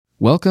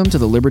Welcome to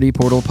the Liberty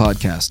Portal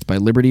podcast by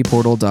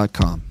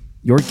libertyportal.com,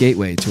 your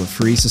gateway to a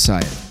free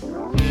society.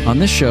 On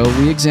this show,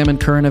 we examine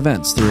current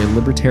events through a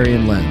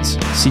libertarian lens,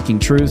 seeking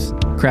truth,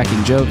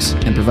 cracking jokes,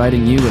 and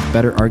providing you with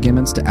better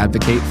arguments to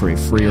advocate for a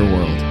freer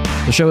world.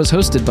 The show is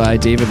hosted by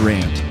David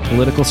Rand,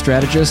 political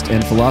strategist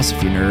and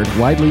philosophy nerd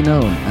widely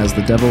known as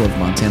the devil of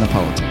Montana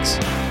politics.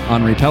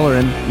 Henri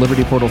Pellerin,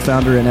 Liberty Portal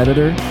founder and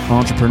editor,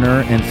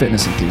 entrepreneur, and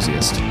fitness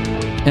enthusiast.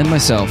 And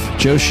myself,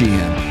 Joe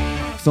Sheehan,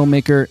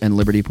 filmmaker and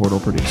Liberty Portal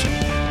producer.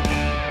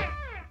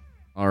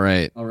 All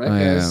right,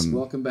 guys.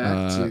 Welcome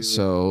back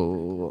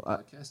to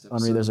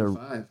Henri, there's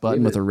a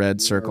button with a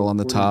red circle on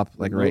the top,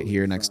 like right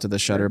here next to the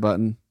shutter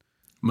button.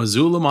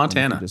 Missoula,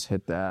 Montana. Just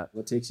hit that.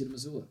 What takes you to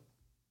Missoula?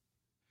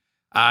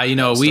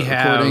 We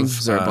have,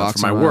 for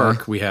my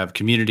work, we have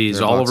communities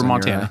all over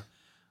Montana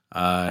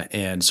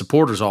and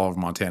supporters all over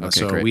Montana. Okay,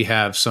 so great. We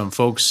have some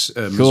folks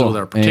in Missoula that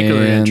are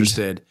particularly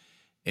interested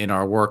in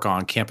our work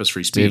on campus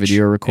free speech. David,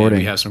 you're recording.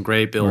 And we have some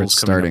great bills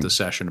coming up this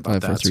session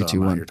about 5, 4, 3, that. 2, So I'm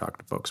 1. out here talking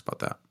to folks about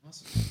that.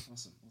 Awesome.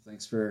 Well,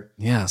 thanks for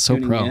so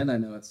tuning pro. in. I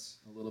know it's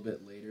a little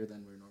bit later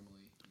than we're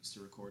normally used to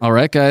recording. All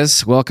right,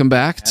 guys, welcome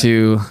back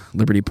to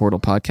Liberty Portal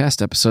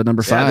podcast, episode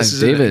number 5. This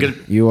is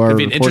David, you are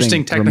be an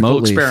interesting reporting technical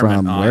remotely experiment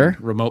from on where?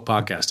 remote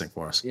podcasting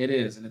for us. It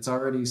is, and it's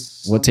already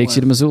What takes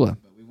you to Missoula?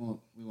 But we won't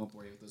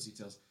bore you with those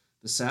details.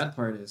 The sad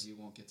part is you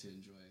won't get to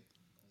enjoy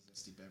a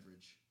zesty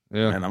beverage.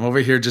 Yeah. And I'm over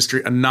here just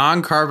drinking a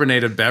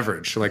non-carbonated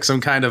beverage, like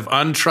some kind of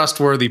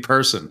untrustworthy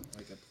person.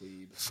 Like a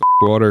plebe.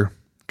 Water,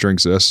 drink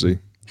zesty.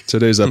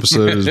 Today's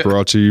episode is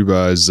brought to you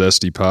by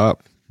Zesty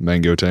Pop,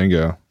 Mango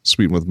Tango,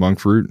 sweetened with monk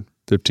fruit,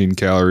 15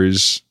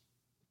 calories,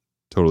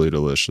 totally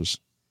delicious.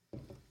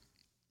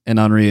 And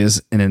Henri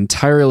is an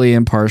entirely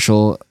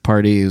impartial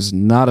party who's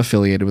not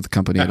affiliated with the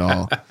company at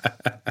all.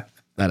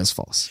 That is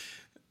false.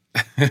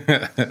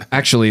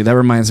 Actually, that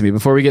reminds me,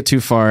 before we get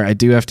too far, I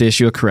do have to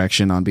issue a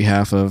correction on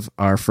behalf of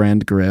our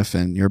friend Griff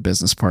and your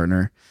business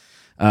partner.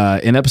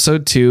 In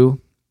episode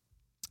 2,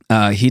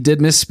 he did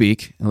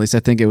misspeak. At least I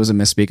think it was a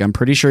misspeak. I'm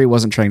pretty sure he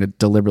wasn't trying to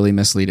deliberately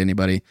mislead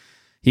anybody.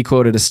 He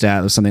quoted a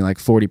stat of something like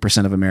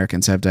 40% of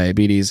Americans have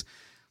diabetes.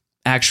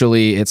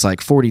 Actually, it's like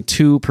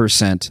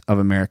 42% of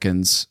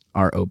Americans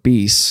are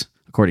obese,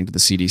 according to the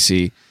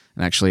CDC.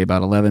 And actually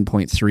about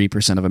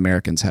 11.3% of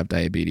Americans have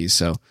diabetes.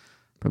 So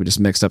probably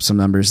just mixed up some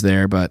numbers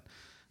there, but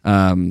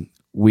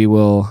we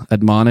will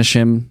admonish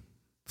him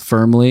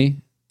firmly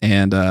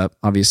and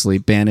obviously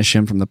banish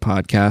him from the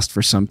podcast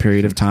for some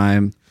period of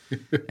time.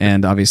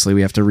 And obviously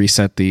we have to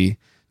reset the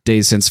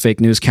days since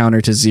fake news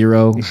counter to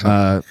 0.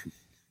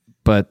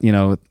 But, you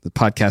know, the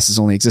podcast has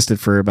only existed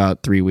for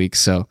about 3 weeks,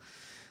 so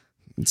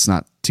it's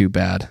not too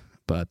bad.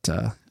 But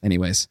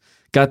anyways,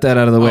 got that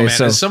out of the way. Man,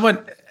 so as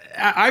someone...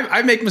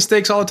 I make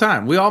mistakes all the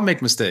time. We all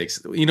make mistakes.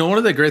 You know, one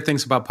of the great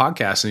things about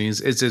podcasting is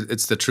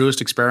it's the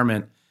truest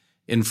experiment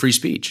in free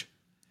speech.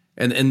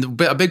 And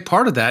a big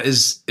part of that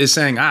is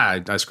saying,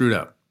 I screwed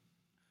up.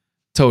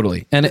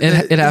 Totally. And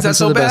it happens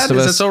to the best of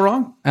us. Is that so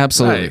wrong?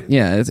 Absolutely. Right.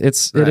 Yeah, it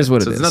is what it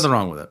is. There's nothing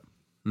wrong with it.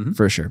 Mm-hmm.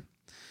 For sure.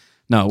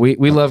 No, we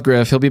love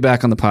Griff. He'll be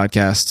back on the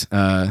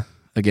podcast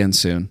again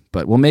soon,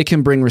 but we'll make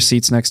him bring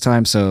receipts next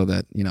time so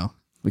that, you know,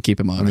 we keep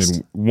him honest.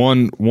 I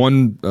mean,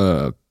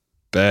 one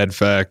bad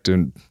fact,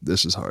 and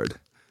this is hard.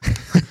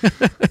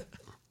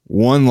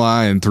 One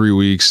lie in 3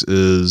 weeks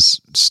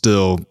is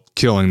still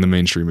killing the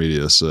mainstream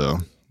media. So,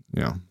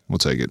 you know, we'll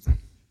take it.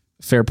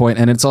 Fair point.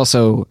 And it's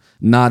also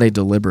not a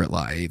deliberate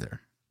lie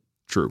either.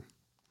 True.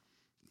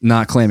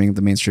 Not claiming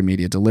the mainstream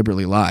media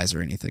deliberately lies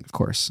or anything. Of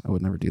course, I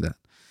would never do that.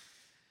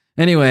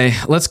 Anyway,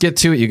 let's get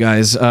to it, you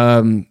guys.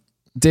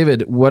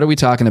 David, what are we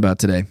talking about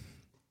today?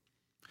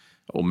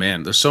 Oh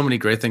man, there's so many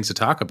great things to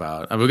talk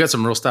about. I mean, we've got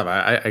some real stuff.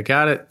 I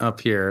got it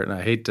up here, and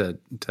I hate to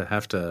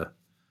have to.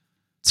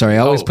 Sorry, I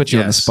always put you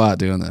on the spot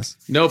doing this.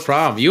 No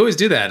problem. You always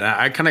do that.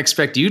 I kind of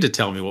expect you to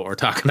tell me what we're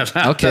talking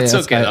about. Okay, that's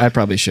okay. I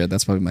probably should.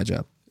 That's probably my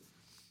job.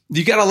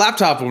 You got a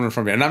laptop running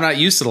from me, and I'm not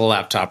used to the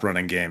laptop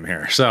running game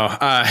here. So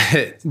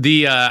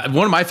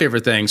one of my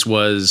favorite things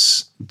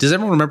was, does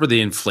everyone remember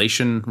the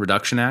Inflation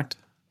Reduction Act?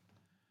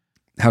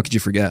 How could you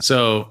forget?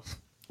 So,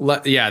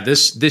 yeah,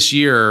 this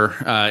year,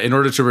 in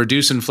order to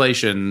reduce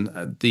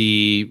inflation,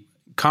 the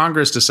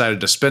Congress decided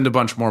to spend a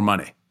bunch more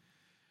money,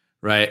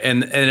 right?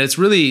 And it's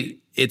really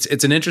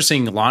it's an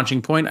interesting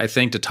launching point, I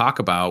think, to talk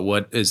about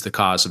what is the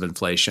cause of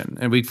inflation.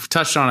 And we've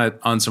touched on it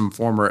on some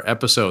former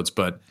episodes,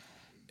 but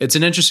it's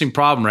an interesting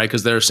problem, right?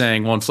 Because they're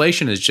saying, well,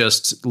 inflation is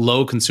just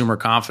low consumer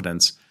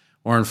confidence,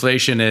 or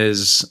inflation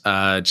is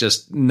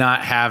just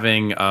not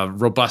having a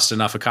robust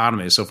enough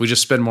economy. So if we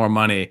just spend more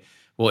money,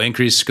 we'll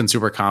increase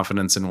consumer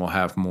confidence and we'll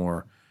have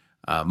more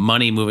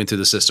money moving through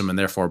the system and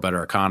therefore a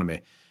better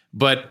economy.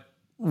 But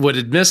what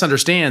it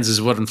misunderstands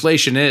is what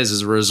inflation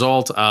is a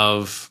result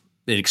of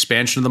the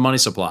expansion of the money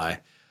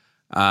supply.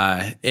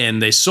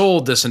 And they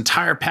sold this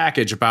entire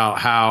package about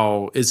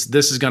how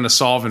this is going to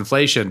solve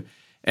inflation.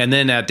 And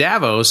then at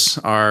Davos,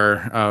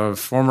 our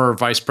former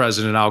Vice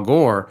President Al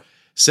Gore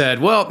said,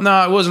 well,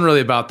 no, it wasn't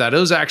really about that. It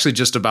was actually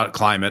just about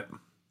climate.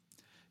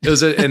 It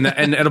was and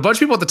a bunch of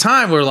people at the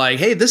time were like,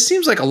 hey, this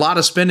seems like a lot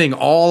of spending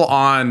all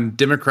on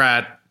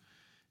Democrat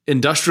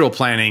industrial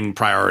planning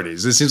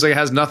priorities. It seems like it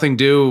has nothing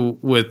to do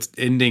with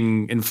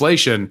ending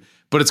inflation,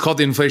 but it's called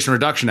the Inflation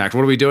Reduction Act.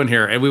 What are we doing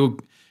here? And a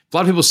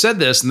lot of people said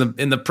this,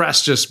 and the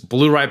press just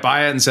blew right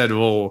by it and said,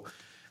 well,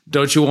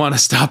 don't you want to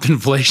stop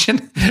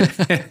inflation?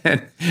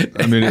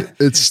 I mean,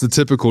 it's the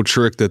typical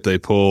trick that they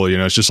pull. You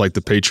know, it's just like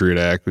the Patriot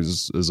Act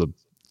is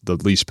the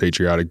least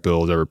patriotic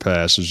bill ever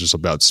passed. It's just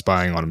about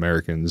spying on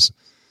Americans.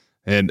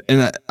 And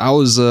I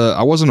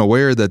wasn't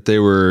aware that they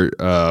were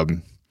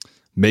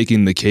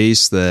making the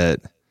case that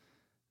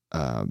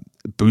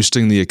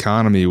boosting the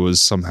economy was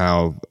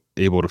somehow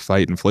able to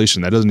fight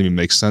inflation. That doesn't even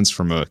make sense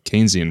from a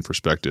Keynesian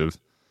perspective,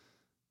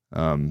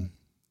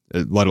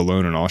 let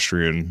alone an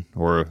Austrian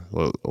or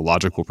a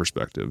logical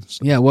perspective.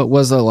 So. Yeah, what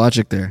was the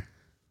logic there?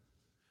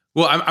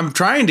 Well, I'm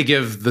trying to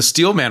give the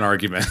Steelman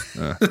argument,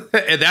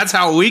 and that's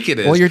how weak it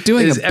is. Well, you're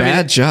doing a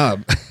bad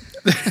job.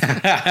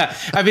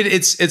 I mean,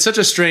 it's such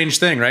a strange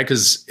thing, right?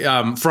 Because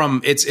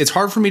it's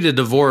hard for me to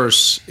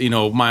divorce,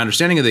 my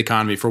understanding of the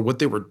economy for what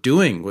they were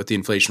doing with the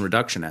Inflation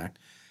Reduction Act.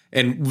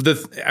 And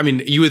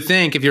you would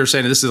think if you're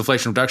saying this is the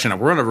Inflation Reduction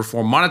Act, we're going to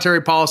reform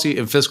monetary policy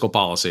and fiscal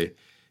policy.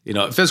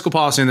 Fiscal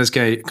policy in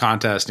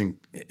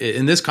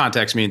this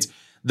context means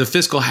the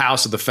fiscal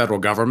house of the federal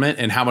government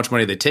and how much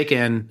money they take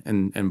in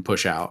and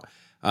push out,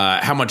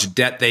 how much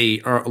debt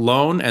they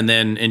loan and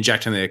then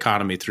inject in the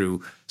economy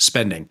through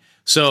spending.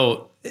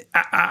 So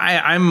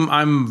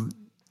it's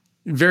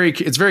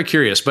very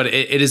curious, but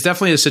it is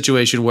definitely a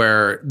situation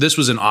where this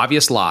was an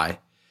obvious lie,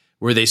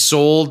 where they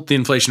sold the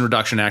Inflation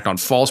Reduction Act on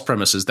false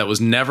premises. That was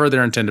never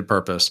their intended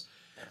purpose.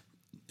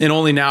 And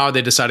only now are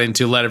they deciding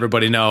to let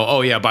everybody know,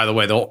 oh, yeah, by the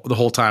way, the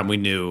whole time we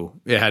knew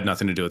it had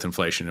nothing to do with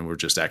inflation and we're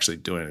just actually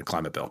doing a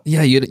climate bill.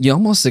 Yeah, you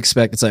almost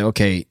expect it's like,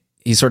 okay,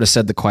 he sort of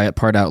said the quiet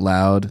part out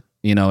loud,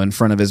 in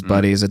front of his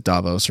buddies at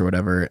Davos or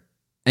whatever.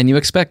 And you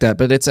expect that,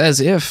 but it's as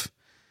if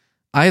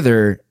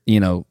either,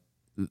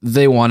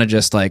 they want to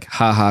just like,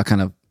 haha,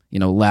 kind of,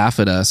 laugh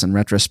at us in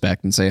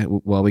retrospect and say,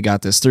 well, we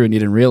got this through and you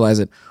didn't realize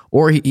it.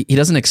 Or he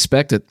doesn't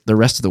expect that the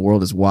rest of the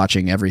world is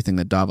watching everything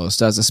that Davos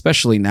does,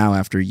 especially now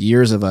after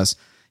years of us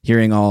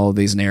hearing all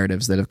these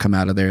narratives that have come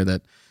out of there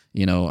that,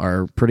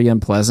 are pretty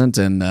unpleasant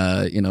and,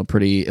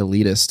 pretty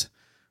elitist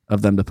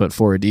of them to put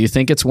forward. Do you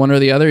think it's one or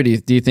the other?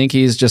 Do you think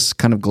he's just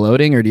kind of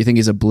gloating, or do you think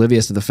he's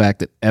oblivious to the fact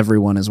that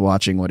everyone is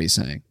watching what he's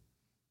saying?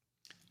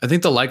 I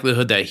think the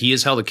likelihood that he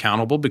is held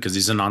accountable because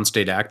he's a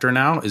non-state actor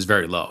now is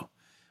very low.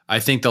 I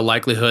think the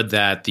likelihood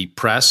that the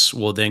press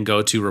will then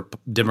go to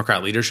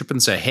Democrat leadership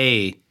and say,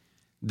 hey,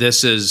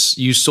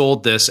 you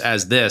sold this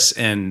as this,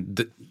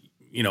 and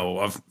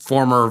a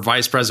former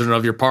vice president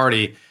of your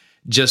party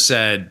just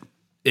said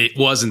it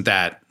wasn't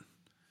that.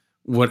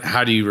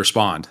 How do you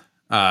respond?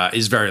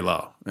 Is very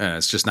low. And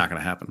it's just not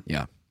going to happen.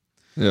 Yeah.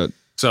 Yeah.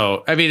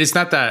 So, I mean, it's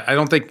not that I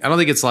don't think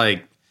it's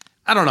like,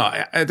 I don't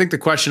know. I think the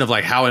question of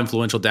like how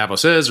influential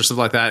Davos is or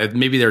something like that,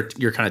 maybe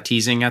you're kind of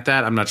teasing at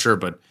that. I'm not sure.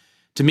 But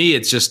to me,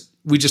 it's just,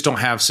 we just don't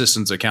have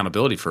systems of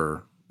accountability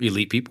for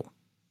elite people.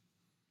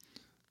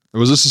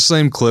 Was this the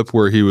same clip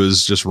where he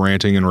was just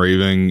ranting and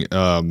raving?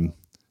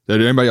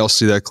 Did anybody else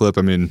see that clip?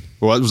 I mean,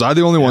 was I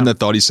the only one that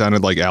thought he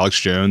sounded like Alex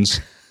Jones?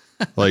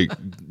 Like,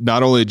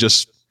 not only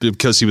just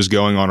because he was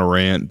going on a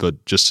rant,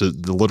 but just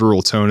the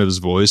literal tone of his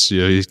voice.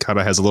 He kind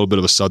of has a little bit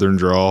of a Southern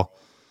drawl,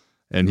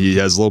 and he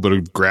has a little bit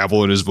of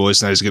gravel in his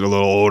voice. Now he's getting a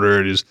little older,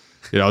 and he's,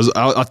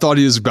 I thought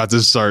he was about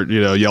to start,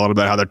 yelling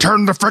about how they're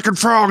turning the freaking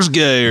frogs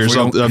gay or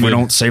something. If we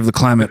don't save the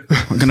climate,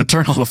 we're going to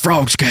turn all the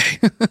frogs gay.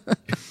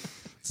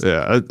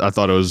 Yeah, I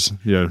thought it was,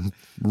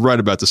 right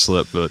about to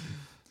slip, but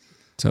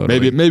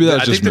totally. maybe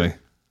that's just me.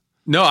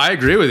 No, I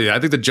agree with you. I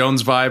think the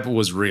Jones vibe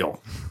was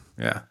real.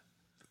 Yeah.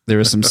 There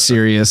was some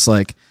serious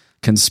like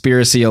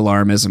conspiracy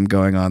alarmism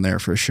going on there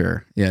for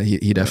sure. Yeah,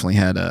 he definitely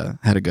had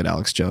a good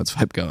Alex Jones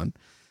vibe going.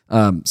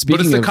 But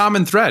it's the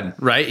common thread,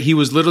 right? He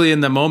was literally in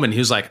the moment. He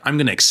was like, I'm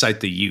going to excite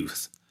the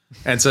youth.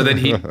 And so then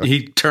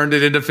he turned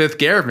it into fifth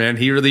gear, man.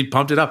 He really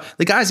pumped it up.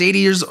 The guy's 80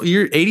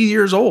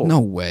 years old. No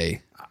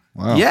way.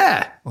 Wow.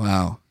 Yeah.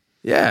 Wow.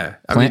 Yeah.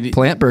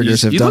 Plant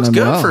burgers have done him well. He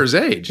looks good for his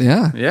age.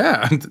 Yeah.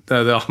 Yeah.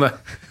 That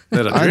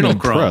I'm adrenochrome.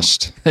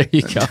 impressed. There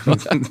you go.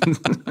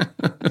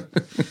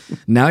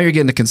 Now you're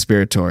getting a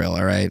conspiratorial,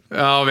 all right?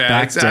 Oh, man.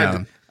 Back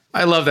down.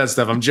 I love that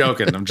stuff. I'm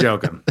joking. I'm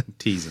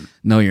teasing.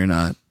 No, you're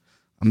not.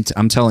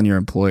 I'm telling your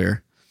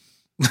employer.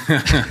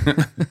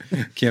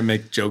 Can't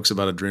make jokes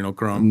about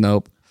adrenochrome.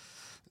 Nope.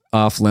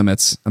 Off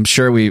limits. I'm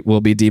sure we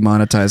will be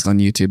demonetized on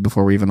YouTube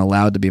before we're even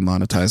allowed to be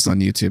monetized on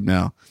YouTube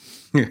now.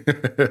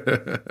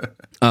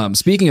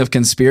 Speaking of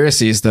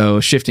conspiracies, though,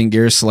 shifting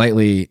gears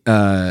slightly,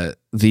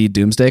 the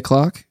doomsday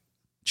clock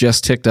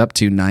just ticked up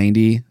to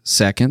 90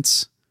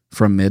 seconds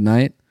from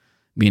midnight,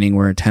 meaning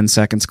we're 10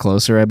 seconds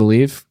closer, I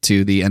believe,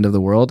 to the end of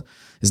the world.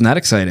 Isn't that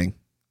exciting?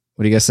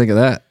 What do you guys think of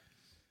that?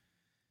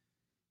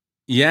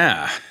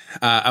 Yeah.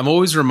 I'm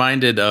always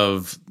reminded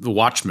of The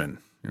Watchmen.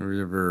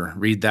 You ever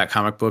read that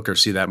comic book or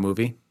see that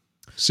movie?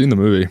 Seen the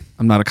movie.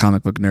 I'm not a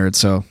comic book nerd,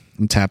 so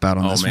I'm tap out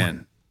on this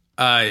one.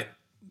 Oh, man.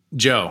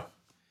 Joe,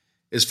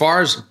 as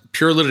far as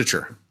pure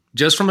literature,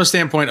 just from a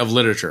standpoint of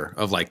literature,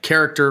 of like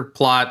character,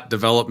 plot,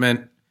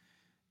 development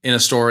in a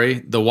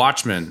story, The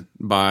Watchmen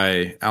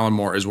by Alan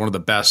Moore is one of the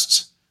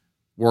best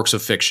works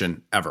of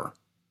fiction ever,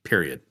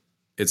 period.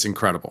 It's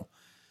incredible.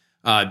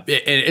 And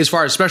as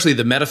far as especially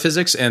the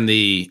metaphysics and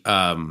the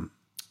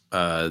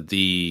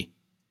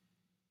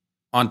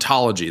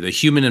ontology, the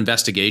human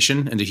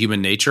investigation into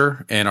human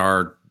nature and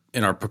our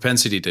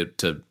propensity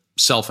to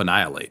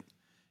self-annihilate.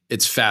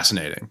 It's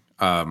fascinating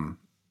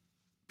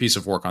piece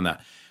of work on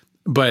that.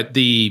 But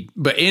in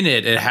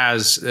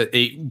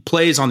it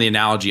plays on the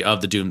analogy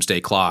of the doomsday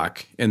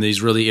clock in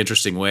these really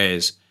interesting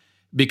ways,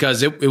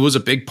 because it was a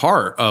big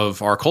part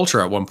of our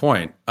culture at one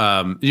point.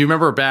 You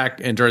remember back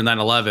during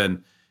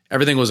 9/11,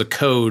 everything was a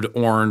code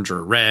orange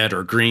or red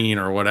or green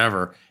or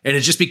whatever, and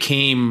it just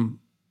became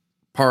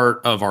part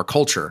of our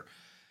culture.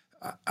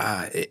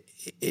 I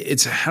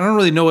don't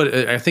really know what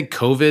I think.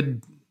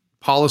 COVID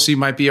policy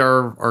might be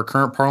our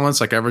current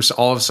parlance. Like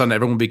all of a sudden,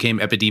 everyone became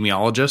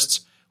epidemiologists.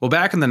 Well,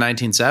 back in the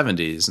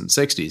 1970s and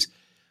 60s,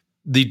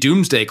 the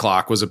doomsday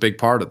clock was a big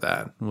part of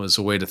that. It was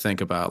a way to think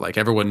about, like,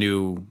 everyone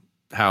knew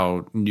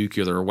how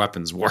nuclear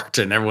weapons worked,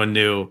 and everyone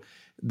knew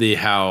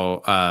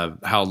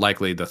how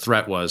likely the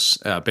threat was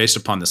based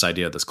upon this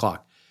idea of this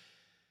clock.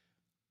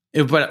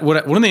 But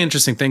one of the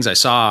interesting things I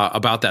saw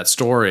about that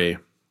story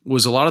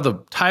was a lot of the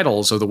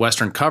titles of the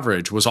Western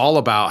coverage was all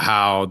about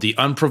how the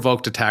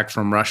unprovoked attack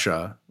from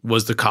Russia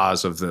was the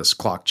cause of this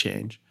clock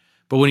change.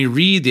 But when you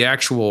read the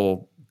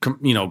actual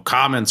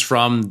comments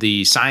from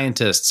the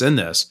scientists in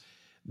this,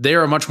 they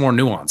are much more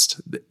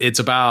nuanced. It's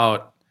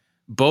about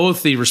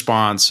both the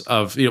response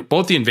of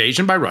both the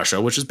invasion by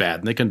Russia, which is bad,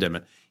 and they condemn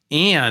it,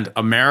 and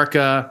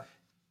America's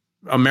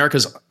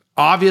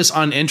obvious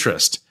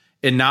uninterest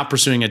in not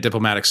pursuing a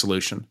diplomatic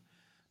solution,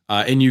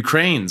 in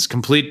Ukraine's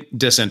complete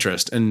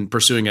disinterest in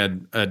pursuing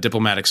a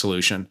diplomatic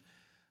solution,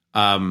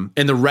 and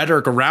the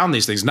rhetoric around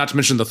these things, not to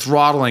mention the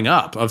throttling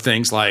up of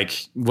things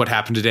like what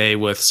happened today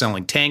with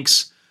selling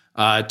tanks.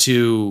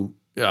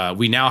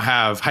 We now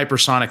have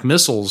hypersonic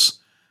missiles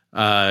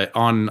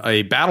on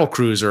a battle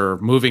cruiser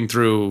moving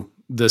through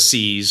the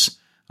seas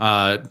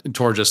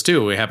towards us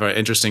too. We have an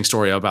interesting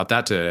story about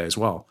that today as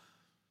well.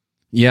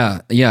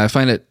 Yeah, I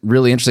find it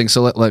really interesting.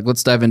 So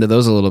let's dive into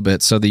those a little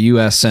bit. So the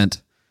U.S.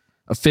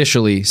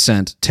 officially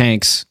sent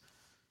tanks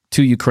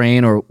to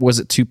Ukraine, or was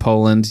it to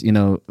Poland?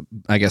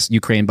 I guess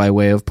Ukraine by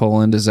way of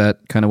Poland. Is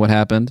that kind of what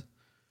happened?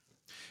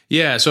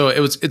 Yeah, so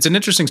it's an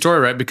interesting story,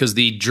 right? Because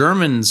the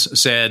Germans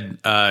said,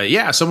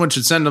 someone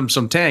should send them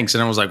some tanks.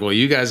 And I was like, well,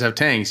 you guys have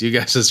tanks. You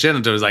guys should send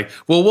them to us. It was like,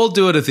 well, we'll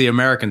do it if the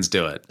Americans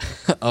do it.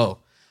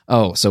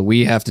 Oh, so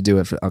we have to do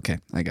it. Okay,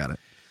 I got it.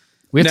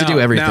 We have to do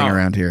everything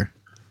around here.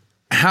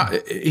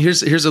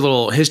 Here's a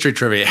little history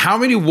trivia. How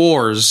many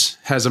wars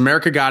has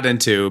America got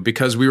into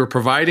because we were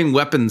providing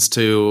weapons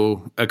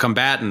to a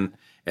combatant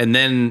and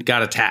then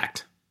got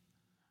attacked?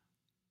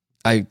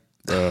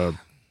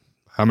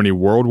 How many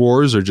world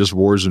wars or just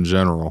wars in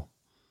general?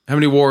 How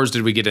many wars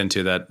did we get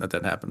into that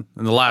happened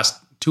in the last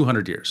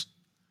 200 years?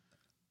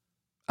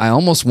 I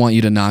almost want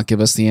you to not give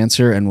us the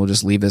answer, and we'll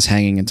just leave this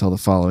hanging until the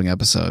following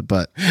episode.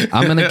 But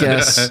I'm going to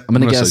guess. I'm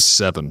going to guess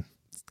say 7.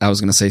 I was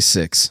going to say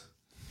 6.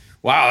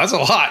 Wow, that's a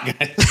lot,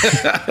 guys.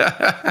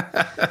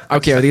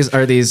 Okay,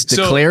 are these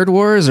declared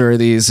wars or are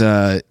these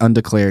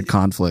undeclared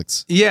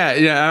conflicts?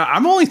 Yeah.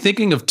 I'm only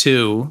thinking of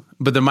 2,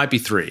 but there might be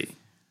 3.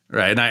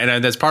 Right,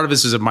 and that's part of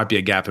this is it might be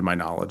a gap in my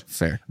knowledge.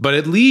 Fair. But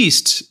at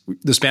least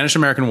the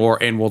Spanish-American War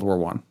and World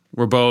War I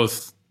were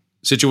both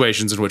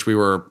situations in which we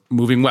were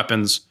moving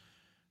weapons,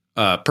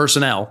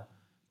 personnel,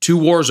 to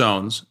war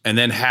zones, and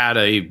then had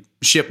a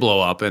ship blow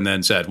up and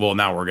then said, well,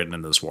 now we're getting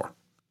into this war.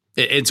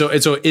 And so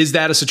is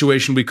that a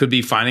situation we could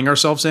be finding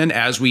ourselves in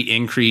as we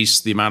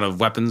increase the amount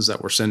of weapons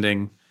that we're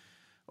sending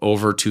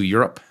over to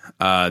Europe?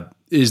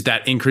 Is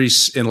that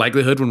increase in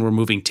likelihood when we're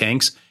moving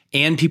tanks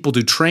and people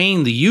to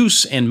train the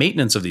use and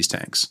maintenance of these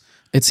tanks?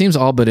 It seems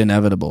all but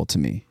inevitable to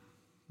me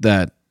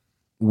that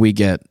we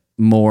get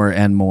more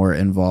and more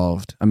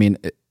involved. I mean,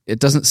 it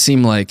doesn't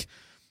seem like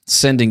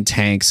sending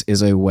tanks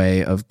is a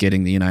way of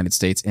getting the United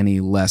States any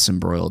less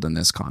embroiled in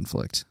this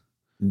conflict.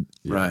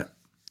 Yeah. Right.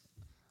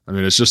 I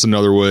mean, it's just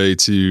another way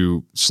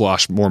to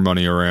slosh more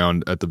money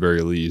around at the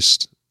very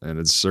least, and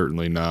it's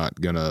certainly not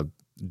going to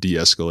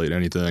de-escalate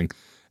anything.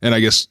 And I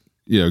guess,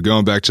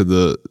 going back to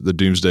the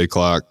doomsday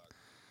clock,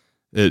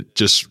 it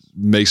just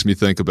makes me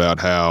think about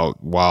how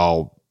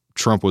while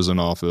Trump was in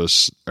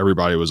office,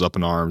 everybody was up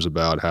in arms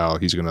about how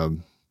he's going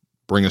to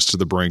bring us to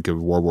the brink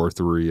of World War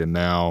III, and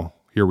now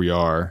here we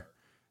are.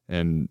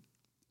 And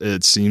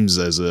it seems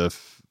as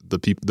if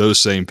those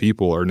same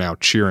people are now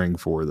cheering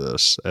for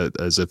this,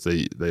 as if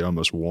they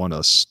almost want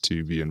us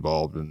to be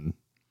involved in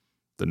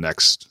the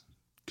next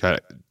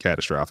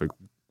catastrophic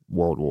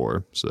world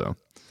war. So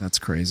that's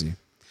crazy.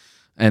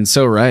 And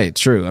so, right.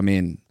 True. I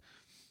mean,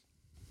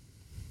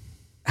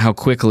 how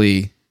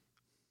quickly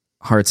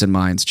hearts and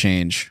minds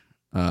change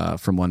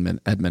from one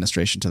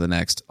administration to the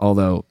next.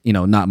 Although,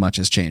 not much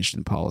has changed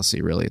in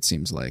policy, really, it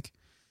seems like.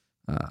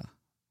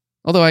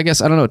 Although I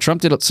guess, I don't know,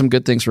 Trump did some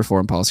good things for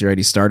foreign policy, right?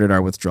 He started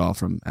our withdrawal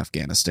from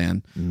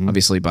Afghanistan.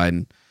 Obviously,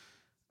 Biden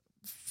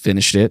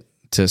finished it,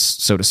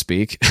 so to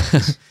speak,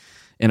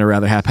 in a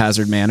rather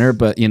haphazard manner.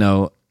 But,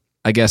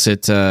 I guess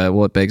it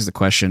begs the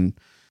question,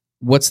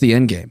 what's the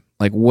end game?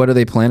 Like, what are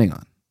they planning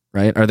on,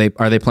 right? Are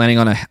they planning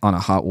on a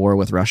hot war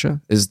with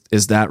Russia?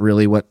 Is that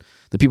really what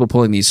the people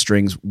pulling these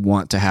strings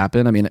want to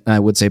happen? I mean, I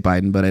would say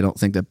Biden, but I don't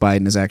think that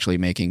Biden is actually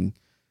making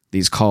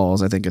these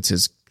calls. I think it's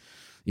his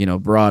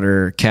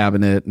broader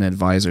cabinet and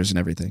advisors and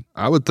everything.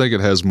 I would think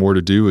it has more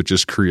to do with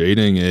just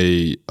creating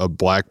a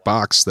black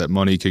box that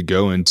money could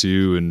go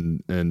into,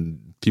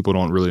 and people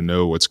don't really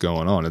know what's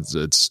going on.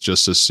 It's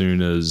just as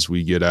soon as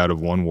we get out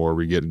of one war,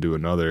 we get into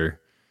another.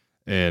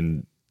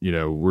 And,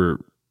 we're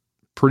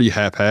pretty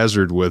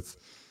haphazard with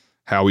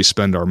how we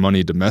spend our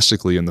money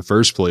domestically in the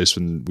first place,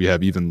 when we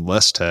have even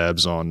less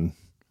tabs on,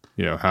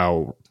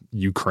 how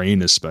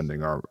Ukraine is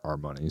spending our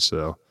money.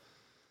 So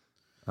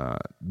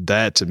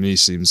that to me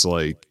seems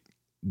like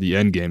the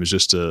end game is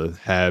just to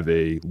have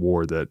a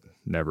war that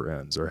never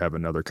ends, or have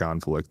another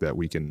conflict that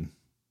we can,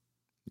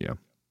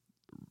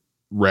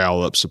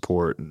 rile up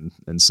support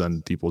and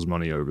send people's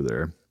money over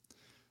there.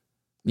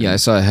 Yeah, I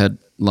saw a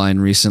headline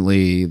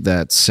recently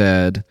that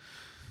said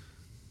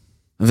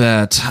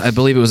that, I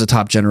believe it was a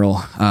top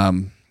general,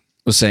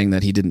 was saying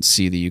that he didn't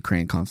see the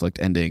Ukraine conflict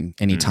ending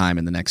anytime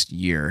in the next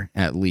year,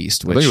 at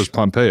least. I think it was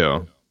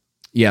Pompeo.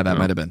 Yeah, that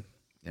might have been.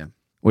 Yeah.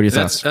 What are your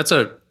thoughts?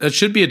 That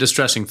should be a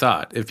distressing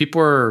thought. If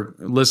people are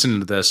listening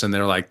to this and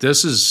they're like,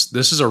 this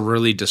is a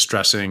really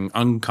distressing,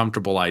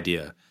 uncomfortable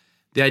idea.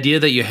 The idea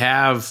that you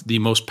have the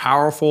most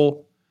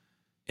powerful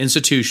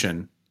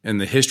institution in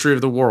the history of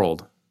the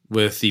world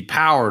with the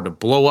power to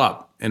blow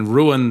up and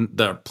ruin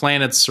the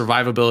planet's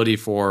survivability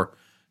for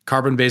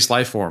carbon-based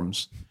life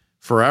forms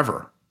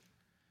forever.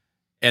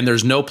 And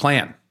there's no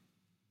plan.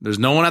 There's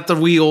no one at the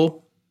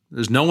wheel.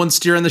 There's no one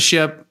steering the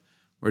ship.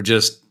 We're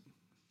just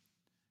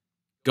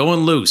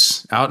going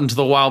loose out into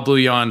the wild blue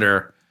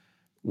yonder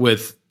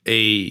with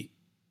a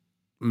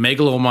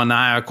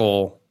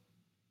megalomaniacal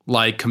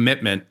like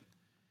commitment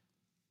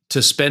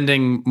to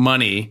spending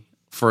money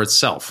for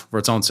itself, for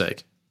its own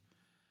sake.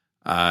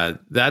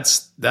 That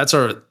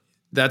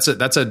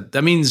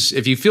means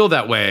if you feel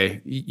that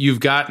way,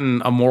 you've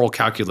gotten a moral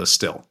calculus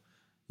still.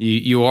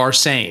 You are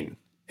sane.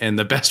 And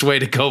the best way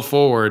to go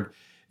forward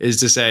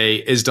is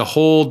to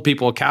hold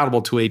people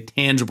accountable to a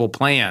tangible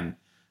plan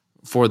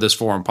for this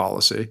foreign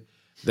policy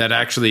that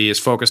actually is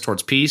focused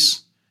towards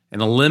peace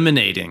and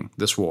eliminating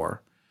this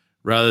war,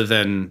 rather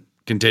than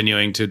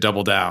continuing to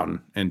double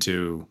down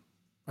into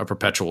a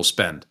perpetual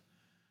spend.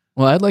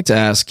 Well, I'd like to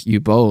ask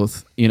you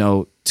both,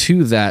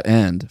 to that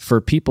end,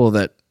 for people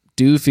that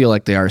do feel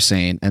like they are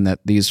sane and that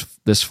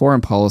this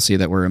foreign policy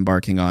that we're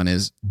embarking on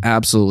is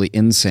absolutely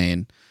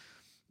insane,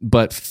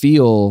 but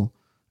feel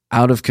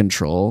out of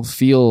control,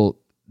 feel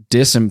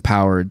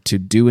disempowered to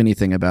do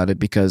anything about it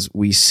because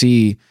we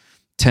see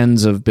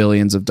tens of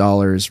billions of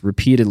dollars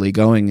repeatedly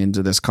going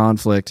into this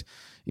conflict,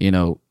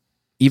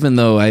 even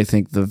though I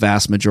think the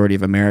vast majority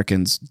of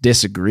Americans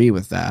disagree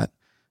with that.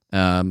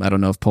 I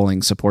don't know if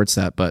polling supports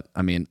that, but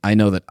I mean, I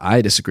know that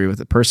I disagree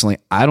with it personally.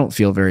 I don't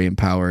feel very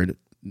empowered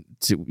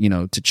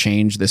to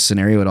change this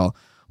scenario at all.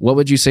 What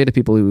would you say to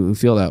people who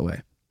feel that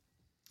way?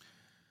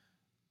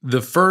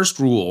 The first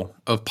rule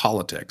of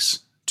politics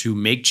to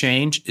make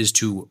change is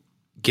to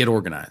get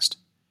organized,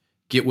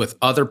 get with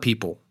other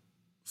people,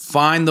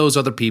 find those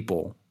other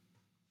people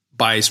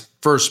by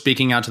first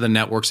speaking out to the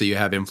networks that you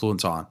have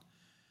influence on,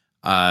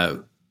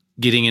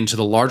 getting into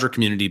the larger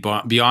community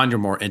beyond your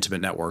more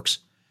intimate networks,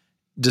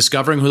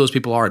 discovering who those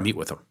people are and meet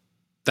with them.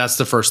 That's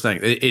the first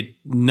thing.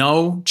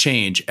 No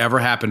change ever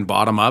happened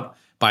bottom up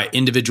by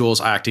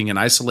individuals acting in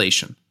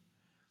isolation.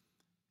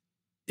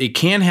 It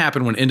can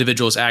happen when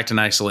individuals act in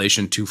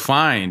isolation to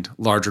find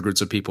larger groups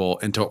of people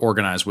and to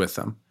organize with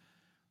them.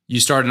 You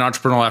start an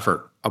entrepreneurial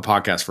effort, a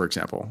podcast, for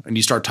example, and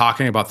you start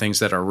talking about things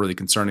that are really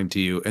concerning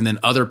to you, and then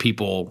other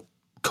people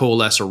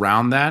coalesce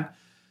around that.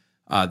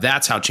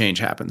 That's how change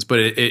happens.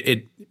 But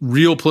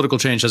real political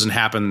change doesn't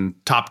happen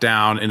top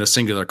down in a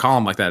singular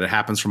column like that. It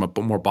happens from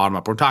a more bottom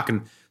up. We're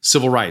talking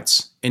civil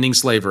rights, ending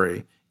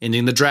slavery,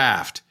 ending the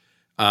draft,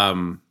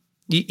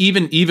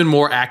 even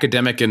more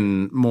academic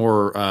and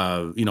more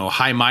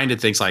high-minded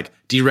things like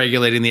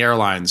deregulating the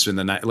airlines in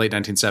the late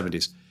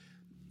 1970s.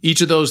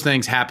 Each of those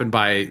things happened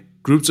by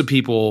groups of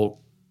people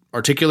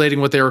articulating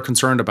what they were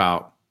concerned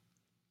about,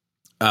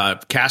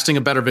 casting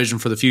a better vision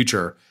for the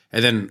future,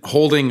 and then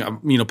holding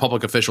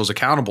public officials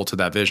accountable to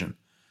that vision.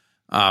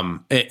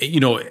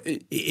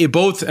 It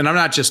both, and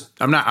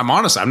I'm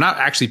honest, I'm not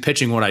actually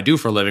pitching what I do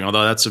for a living,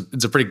 although it's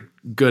a pretty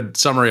good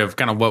summary of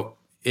kind of what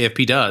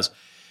AFP does.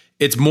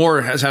 It's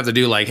more has to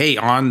do like, hey,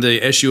 on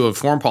the issue of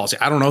foreign policy,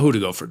 I don't know who to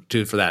go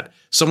for that.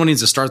 Someone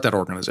needs to start that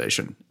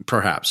organization,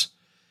 perhaps.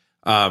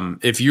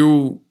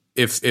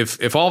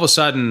 If all of a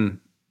sudden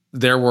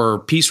there were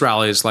peace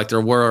rallies like there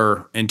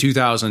were in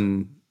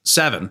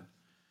 2007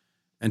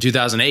 and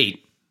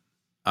 2008,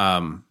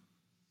 that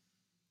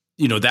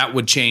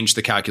would change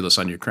the calculus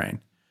on Ukraine.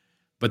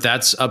 But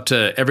that's up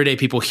to everyday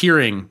people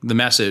hearing the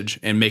message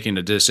and making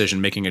a decision,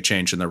 making a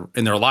change in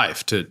their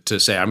life to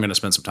say, I'm going to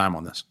spend some time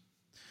on this.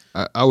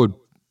 I would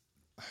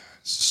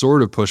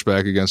sort of push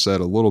back against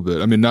that a little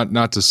bit. I mean,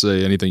 not to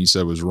say anything you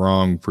said was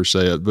wrong per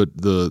se, but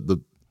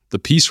the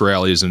peace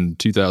rallies in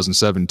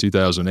 2007,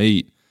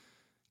 2008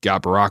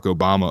 got Barack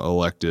Obama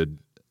elected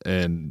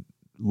and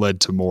led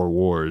to more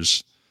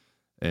wars.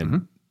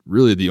 And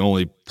really the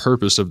only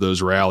purpose of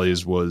those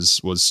rallies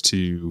was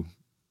to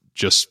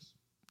just,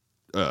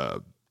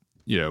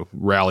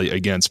 rally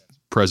against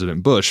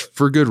President Bush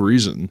for good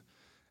reason.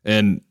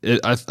 And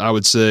I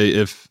would say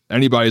if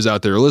anybody's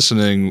out there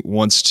listening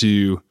wants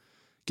to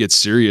get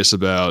serious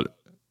about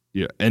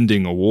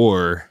ending a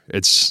war,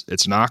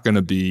 it's not going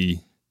to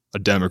be a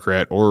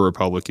Democrat or a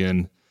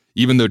Republican.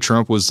 Even though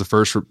Trump was the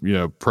first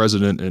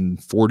president in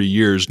 40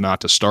 years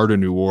not to start a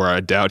new war, I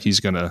doubt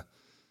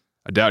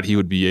he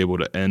would be able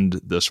to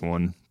end this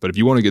one. But if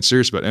you want to get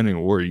serious about ending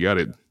a war, you got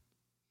to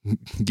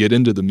get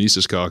into the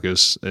Mises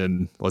Caucus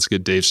and let's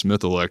get Dave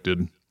Smith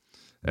elected.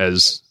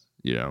 As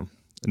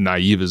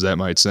naive as that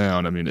might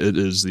sound, I mean, it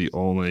is the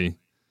only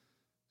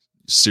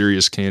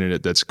serious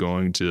candidate that's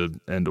going to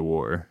end a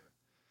war.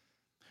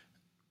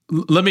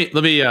 Let me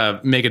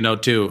make a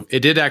note too.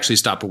 It did actually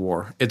stop a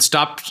war. It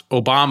stopped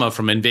Obama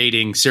from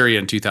invading Syria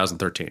in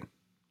 2013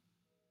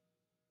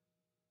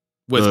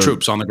 with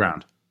troops on the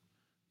ground.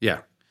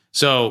 Yeah.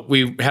 So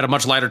we had a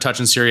much lighter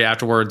touch in Syria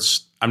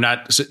afterwards. I'm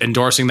not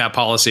endorsing that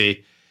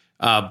policy,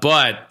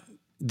 but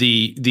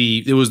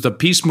it was the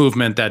peace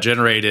movement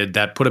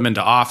that put him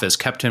into office,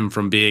 kept him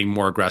from being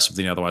more aggressive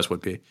than he otherwise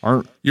would be.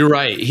 You're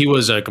right. He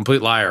was a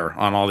complete liar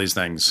on all these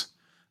things.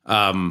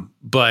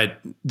 But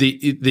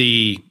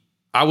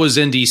I was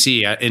in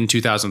DC in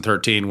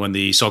 2013 when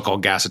the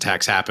so-called gas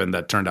attacks happened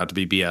that turned out to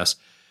be BS.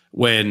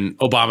 When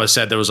Obama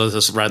said there was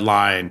this red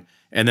line,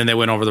 and then they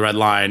went over the red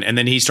line, and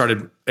then he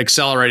started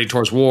accelerating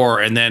towards war,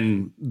 and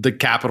then the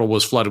Capitol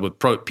was flooded with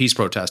peace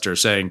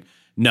protesters saying,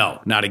 no,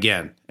 not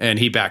again. And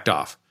he backed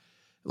off.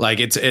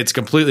 Like it's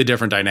completely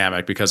different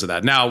dynamic because of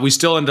that. Now, we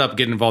still ended up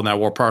getting involved in that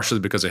war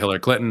partially because of Hillary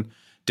Clinton.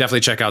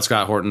 Definitely check out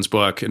Scott Horton's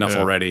book, Enough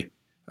Already.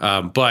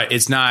 But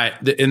it's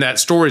not, and that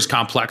story is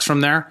complex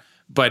from there.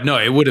 But no,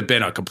 it would have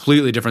been a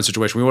completely different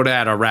situation. We would have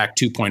had Iraq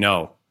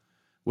 2.0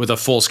 with a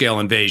full-scale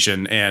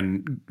invasion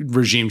and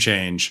regime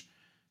change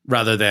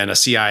rather than a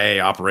CIA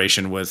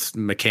operation with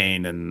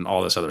McCain and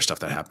all this other stuff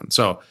that happened.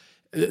 So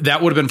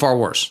that would have been far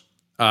worse.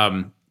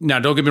 Now,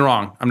 don't get me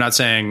wrong. I'm not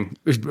saying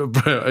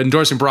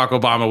endorsing Barack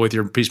Obama with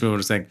your peace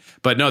movement thing.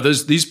 But no,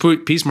 these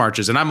peace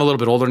marches, and I'm a little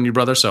bit older than you,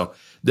 brother. So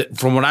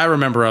from what I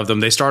remember of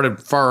them, they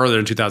started far earlier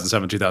in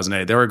 2007,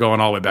 2008. They were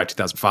going all the way back to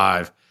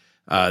 2005.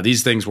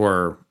 These things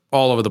were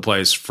all over the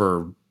place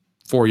for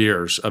 4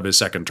 years of his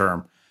second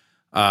term.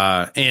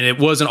 And it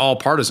wasn't all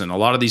partisan. A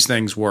lot of these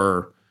things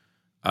were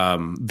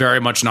very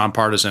much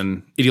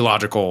nonpartisan,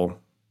 ideological,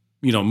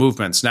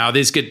 movements. Now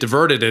these get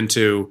diverted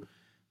into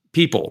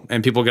people,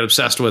 and people get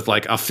obsessed with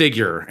like a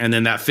figure, and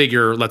then that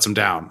figure lets them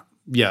down.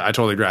 Yeah, I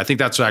totally agree. I think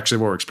that's actually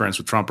what we're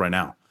experiencing with Trump right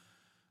now,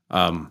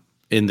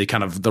 in the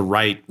kind of the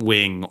right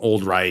wing,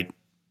 old right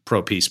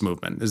pro-peace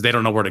movement, is they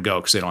don't know where to go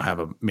because they don't have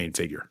a main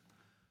figure.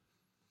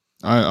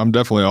 I'm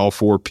definitely all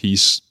for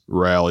peace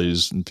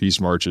rallies and peace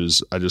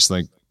marches. I just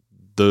think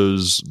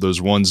those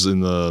ones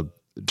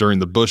during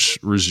the Bush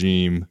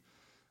regime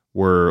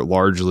were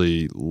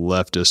largely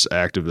leftist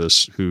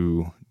activists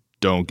who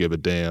don't give a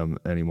damn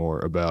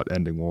anymore about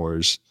ending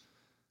wars.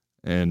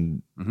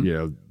 And,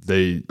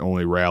 they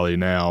only rally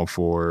now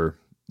for,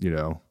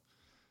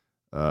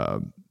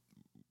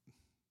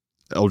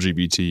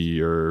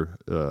 LGBT or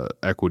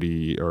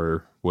equity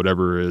or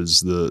whatever is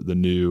the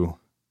new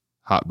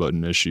hot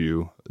button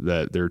issue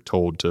that they're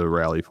told to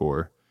rally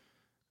for.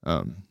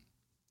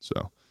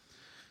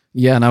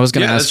 Yeah, and I was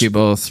going to ask you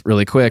both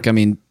really quick. I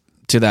mean,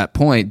 to that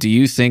point, do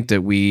you think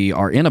that we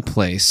are in a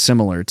place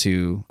similar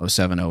to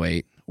 07,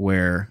 08,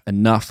 where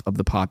enough of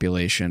the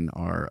population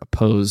are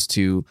opposed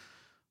to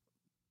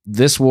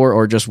this war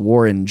or just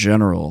war in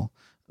general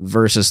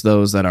versus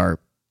those that are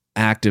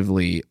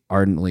actively,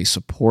 ardently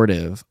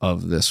supportive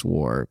of this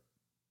war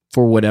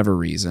for whatever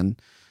reason,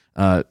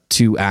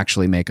 to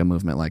actually make a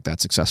movement like that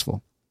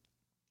successful?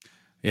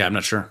 Yeah, I'm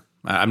not sure.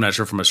 I'm not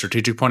sure from a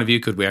strategic point of view,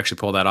 could we actually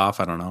pull that off?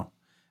 I don't know.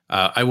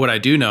 What I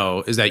do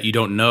know is that you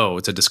don't know.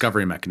 It's a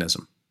discovery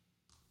mechanism,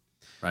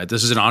 right?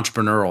 This is an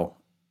entrepreneurial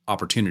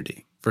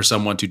opportunity for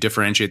someone to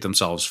differentiate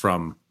themselves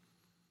from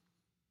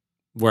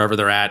wherever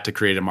they're at to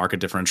create a market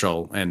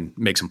differential and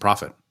make some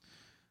profit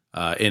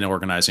in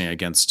organizing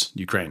against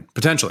Ukraine,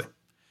 potentially.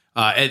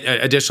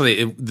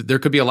 Additionally, there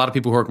could be a lot of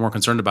people who are more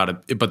concerned about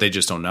it, but they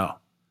just don't know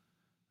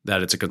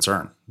that it's a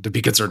concern to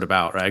be concerned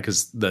about, right?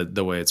 Because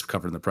the way it's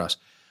covered in the press.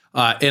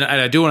 And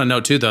I do want to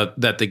note too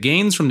that the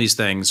gains from these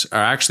things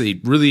are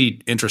actually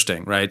really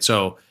interesting, right?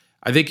 So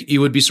I think you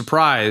would be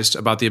surprised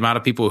about the amount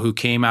of people who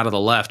came out of the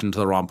left into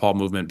the Ron Paul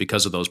movement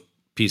because of those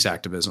peace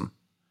activism,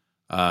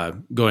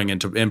 going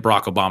into and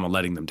Barack Obama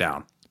letting them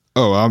down.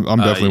 Oh, I'm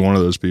definitely one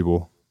of those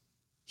people.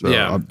 So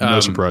yeah, I'm no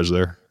surprise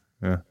there.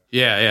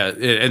 Yeah.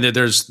 And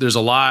there's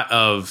a lot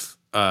of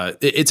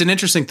it's an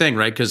interesting thing,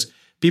 right? Because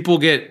people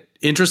get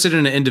interested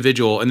in an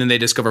individual and then they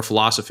discover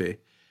philosophy,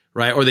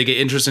 right? Or they get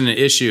interested in an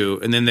issue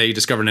and then they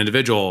discover an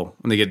individual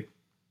and they get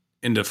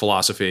into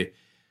philosophy.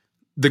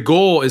 The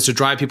goal is to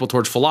drive people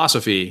towards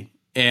philosophy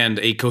and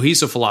a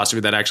cohesive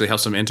philosophy that actually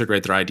helps them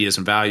integrate their ideas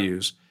and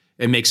values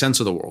and make sense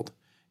of the world.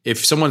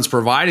 If someone's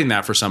providing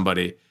that for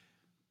somebody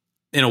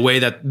in a way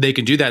that they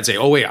can do that and say,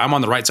 oh, wait, I'm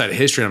on the right side of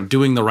history. I'm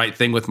doing the right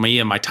thing with me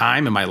and my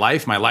time and my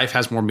life. My life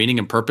has more meaning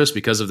and purpose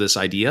because of this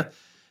idea.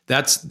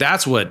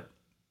 That's what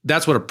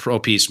a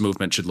pro-peace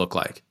movement should look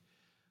like.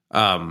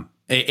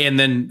 And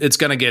then it's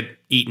going to get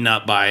eaten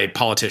up by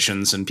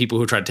politicians and people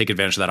who try to take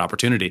advantage of that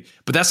opportunity.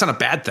 But that's not a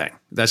bad thing.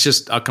 That's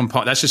just a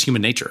component. That's just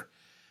human nature.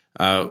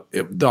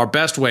 Our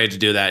best way to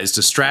do that is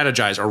to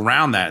strategize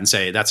around that and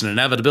say that's an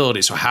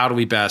inevitability. So how do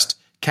we best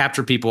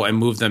capture people and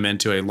move them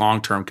into a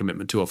long-term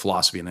commitment to a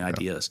philosophy and the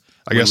ideas?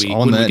 I guess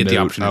on that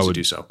note,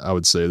 I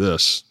would say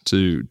this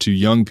to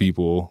young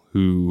people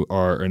who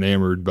are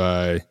enamored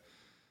by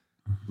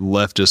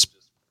leftist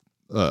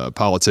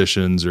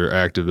politicians or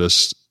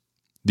activists.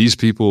 These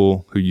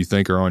people who you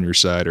think are on your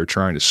side are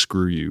trying to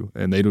screw you,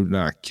 and they do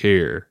not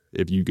care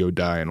if you go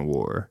die in a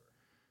war.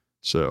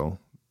 So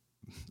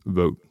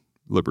vote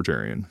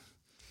libertarian.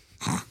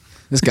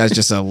 This guy's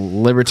just a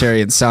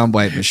libertarian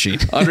soundbite machine.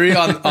 Andre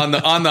on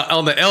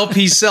the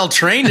LP cell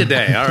train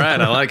today. All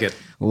right, I like it.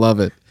 Love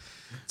it.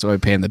 That's why we're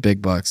paying the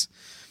big bucks.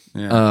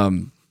 Yeah.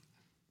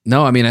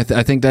 No, I mean,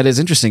 I think that is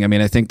interesting. I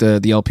mean, I think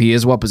the LP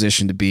is well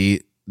positioned to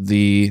be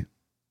the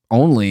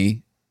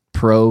only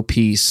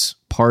pro-peace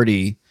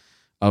party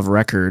of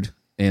record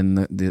in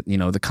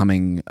the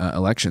coming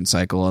election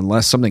cycle,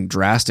 unless something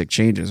drastic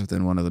changes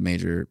within one of the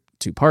major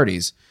two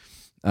parties.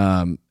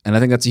 And I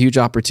think that's a huge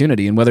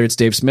opportunity. And whether it's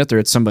Dave Smith or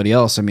it's somebody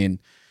else, I mean,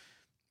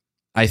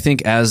 I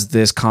think as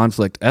this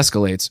conflict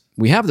escalates,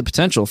 we have the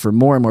potential for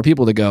more and more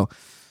people to go,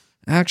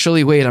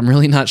 actually, wait, I'm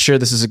really not sure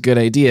this is a good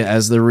idea,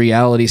 as the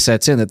reality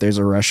sets in that there's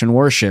a Russian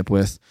warship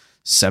with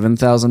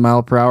 7,000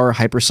 mile per hour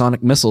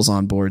hypersonic missiles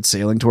on board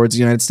sailing towards the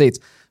United States.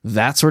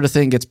 That sort of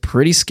thing gets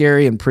pretty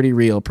scary and pretty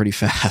real pretty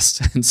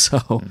fast. And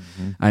so,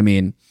 I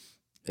mean,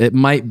 it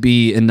might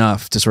be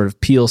enough to sort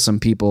of peel some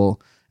people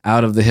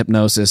out of the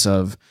hypnosis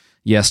of,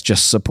 yes,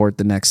 just support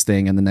the next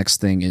thing, and the next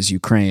thing is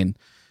Ukraine,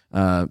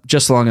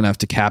 just long enough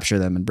to capture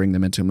them and bring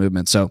them into a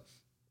movement. So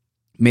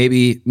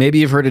maybe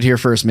you've heard it here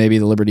first. Maybe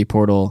the Liberty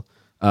Portal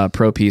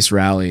pro-peace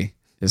rally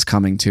is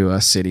coming to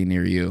a city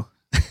near you.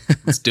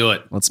 Let's do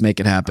it. Let's make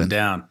it happen. I'm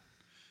down.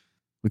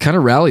 We kind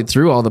of rallied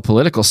through all the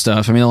political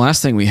stuff. I mean, the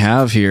last thing we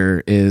have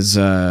here is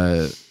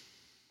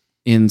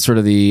in sort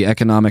of the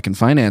economic and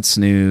finance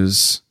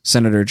news,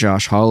 Senator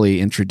Josh Hawley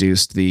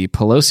introduced the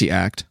Pelosi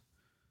Act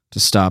to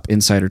stop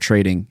insider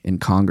trading in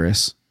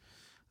Congress,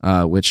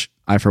 which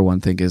I, for one,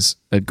 think is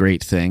a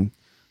great thing.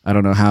 I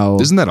don't know how...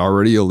 Isn't that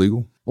already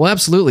illegal? Well,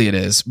 absolutely it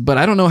is. But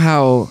I don't know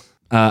how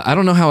a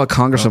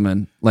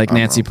congresswoman like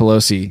Nancy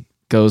Pelosi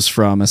goes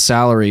from a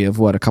salary of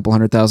a couple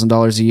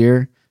 $100,000 a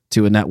year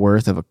to a net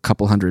worth of a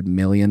couple $100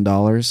 million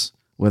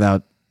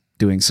without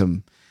doing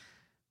some,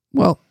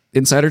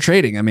 insider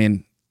trading. I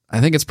mean,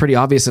 I think it's pretty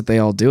obvious that they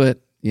all do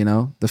it. You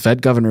know, the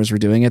Fed governors were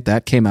doing it.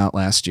 That came out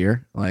last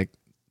year. Like,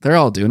 they're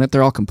all doing it.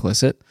 They're all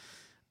complicit.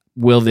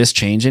 Will this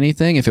change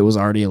anything if it was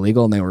already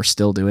illegal and they were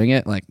still doing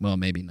it? Like, well,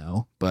 maybe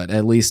no, but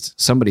at least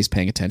somebody's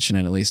paying attention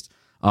and at least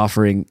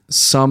offering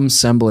some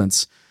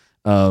semblance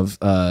of,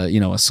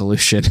 a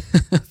solution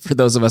for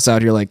those of us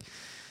out here like,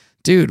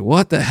 dude,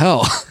 what the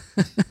hell?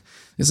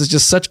 This is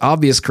just such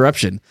obvious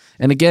corruption.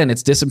 And again,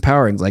 it's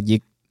disempowering. Like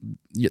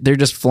they're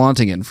just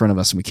flaunting it in front of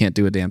us and we can't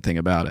do a damn thing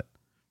about it.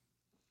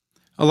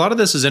 A lot of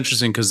this is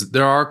interesting because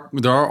there are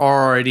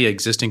already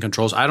existing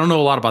controls. I don't know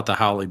a lot about the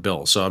Hawley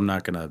bill, so I'm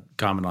not going to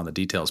comment on the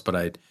details, but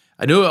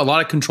I know a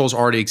lot of controls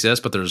already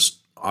exist, but there's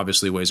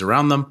obviously ways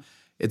around them.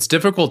 It's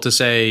difficult to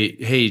say,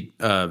 hey,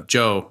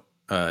 Joe,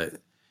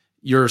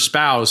 your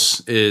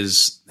spouse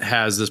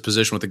has this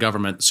position with the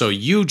government, so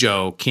you,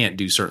 Joe, can't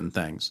do certain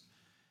things.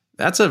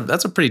 That's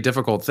a pretty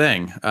difficult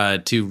thing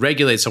to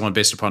regulate someone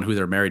based upon who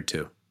they're married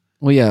to.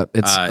 Well, yeah,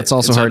 it's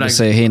also hard to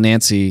say, hey,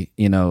 Nancy,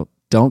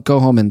 don't go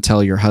home and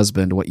tell your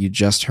husband what you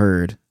just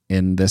heard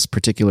in this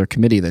particular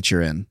committee that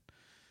you're in.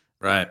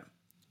 Right.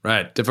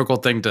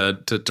 Difficult thing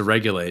to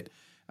regulate.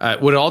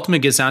 What it ultimately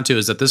gets down to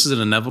is that this is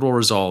an inevitable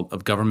result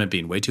of government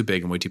being way too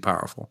big and way too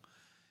powerful.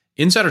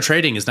 Insider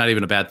trading is not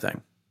even a bad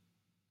thing.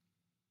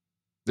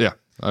 Yeah,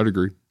 I'd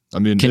agree. I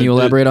mean, can you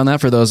elaborate on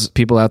that for those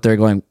people out there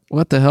going,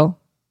 what the hell?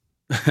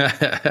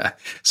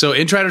 So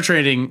insider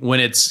trading, when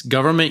it's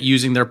government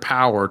using their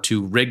power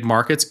to rig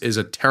markets, is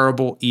a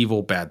terrible,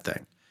 evil, bad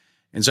thing.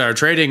 Insider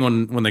trading,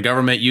 when the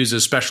government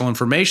uses special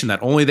information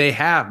that only they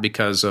have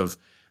because of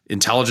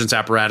intelligence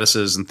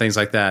apparatuses and things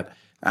like that,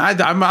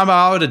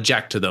 I would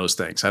object to those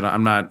things.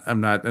 I'm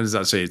not as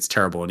I say it's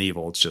terrible and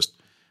evil. It's just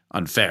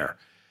unfair.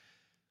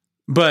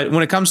 But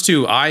when it comes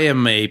to, I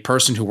am a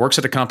person who works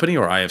at a company,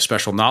 or I have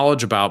special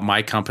knowledge about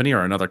my company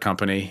or another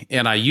company,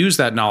 and I use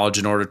that knowledge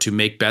in order to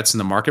make bets in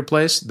the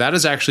marketplace, that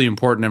is actually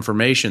important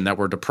information that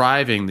we're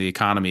depriving the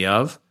economy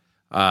of.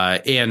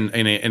 and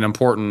an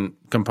important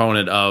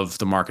component of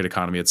the market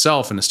economy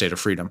itself and a state of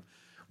freedom.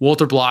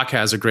 Walter Block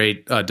has a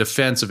great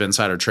defense of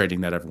insider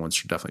trading that everyone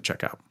should definitely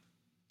check out.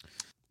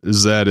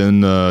 Is that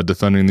in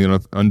defending the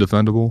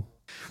undefendable?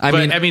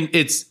 I mean,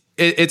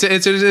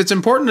 it's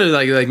important to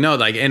like know,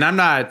 like, and I'm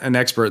not an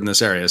expert in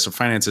this area, so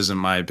finance isn't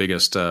my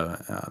biggest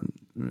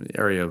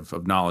area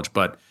of knowledge,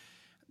 but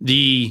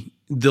the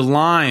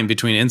line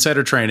between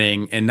insider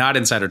trading and not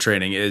insider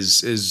trading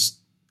is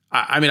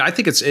I mean, I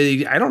think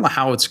I don't know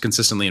how it's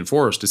consistently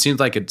enforced. It seems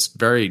like it's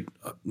very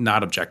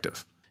not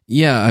objective.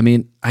 Yeah, I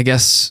mean, I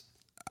guess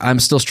I'm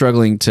still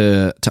struggling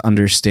to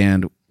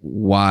understand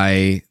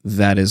why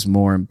that is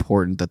more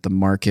important, that the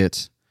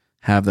market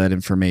have that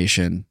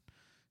information.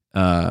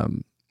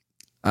 I'm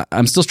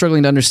still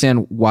struggling to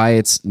understand why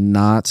it's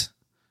not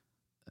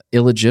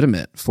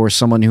illegitimate for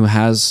someone who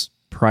has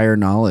prior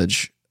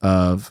knowledge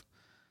of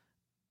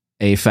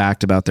a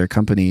fact about their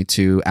company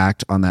to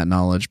act on that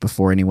knowledge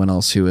before anyone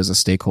else who is a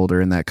stakeholder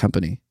in that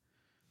company.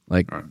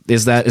 Like, right.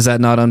 Is that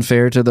not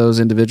unfair to those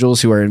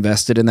individuals who are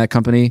invested in that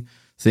company,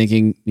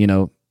 thinking,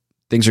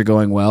 things are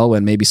going well,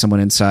 when maybe someone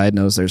inside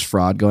knows there's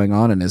fraud going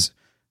on and is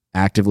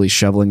actively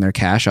shoveling their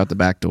cash out the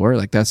back door?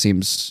 Like, that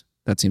seems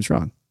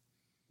wrong.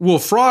 Well,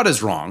 fraud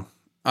is wrong.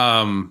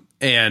 And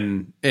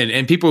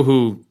people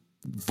who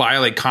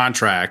violate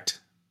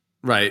contract,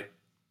 right,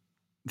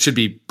 should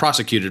be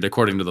prosecuted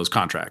according to those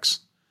contracts.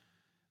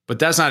 But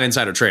that's not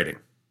insider trading.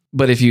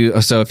 But if you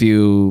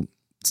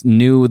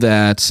knew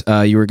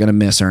that you were going to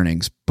miss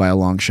earnings by a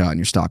long shot and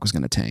your stock was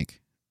going to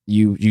tank,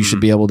 you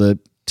should be able to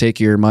take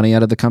your money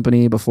out of the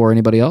company before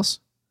anybody else?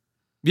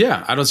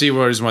 Yeah, I don't see a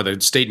reason why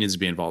the state needs to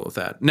be involved with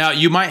that. Now,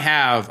 you might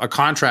have a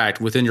contract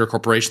within your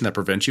corporation that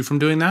prevents you from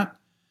doing that,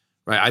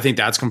 right? I think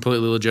that's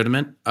completely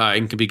legitimate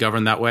and can be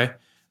governed that way.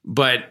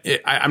 But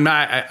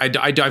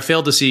I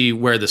fail to see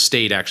where the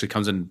state actually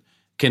comes in,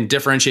 can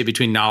differentiate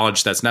between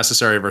knowledge that's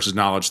necessary versus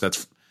knowledge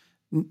that's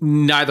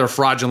neither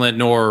fraudulent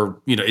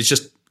nor, it's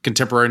just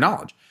contemporary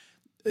knowledge.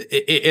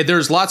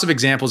 There's lots of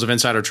examples of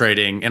insider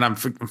trading, and I'm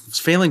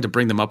failing to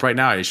bring them up right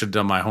now. I should have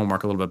done my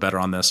homework a little bit better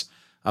on this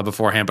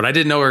beforehand, but I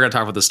didn't know we were going to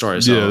talk about this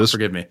story, so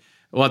forgive me.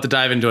 We'll have to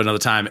dive into it another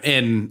time.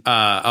 And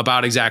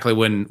about exactly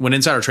when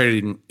insider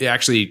trading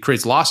actually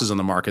creates losses on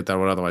the market that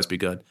would otherwise be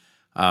good.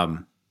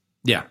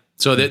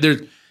 So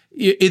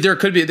there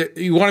could be.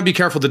 You want to be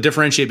careful to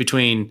differentiate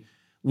between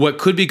what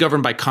could be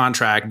governed by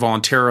contract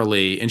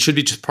voluntarily and should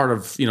be just part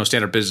of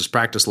standard business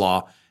practice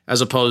law, as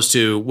opposed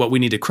to what we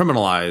need to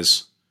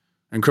criminalize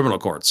in criminal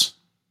courts.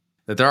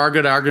 That there are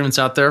good arguments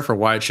out there for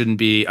why it shouldn't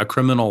be a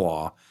criminal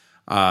law,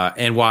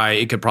 and why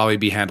it could probably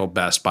be handled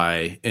best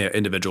by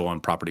individual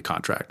and property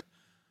contract.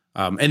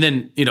 And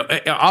then,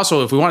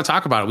 also, if we want to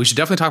talk about it, we should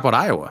definitely talk about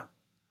Iowa.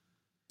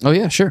 Oh,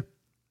 yeah, sure.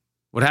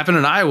 What happened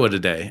in Iowa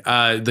today?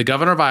 The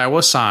governor of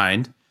Iowa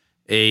signed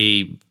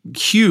a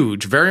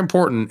huge, very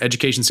important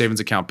education savings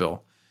account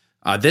bill.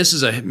 This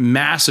is a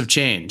massive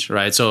change,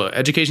 right? So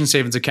education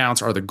savings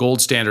accounts are the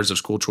gold standards of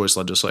school choice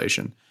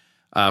legislation.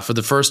 For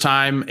the first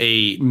time,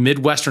 a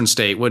Midwestern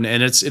state,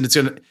 it's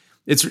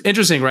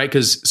interesting, right?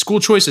 Because school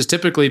choice has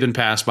typically been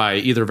passed by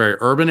either very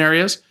urban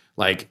areas,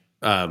 like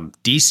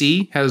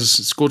DC has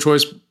school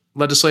choice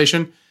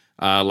legislation,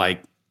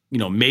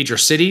 major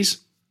cities,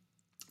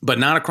 but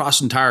not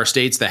across entire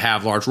states that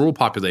have large rural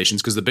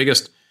populations. Because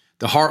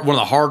one of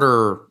the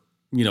harder,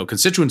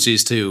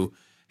 constituencies to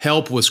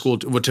help with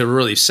to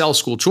really sell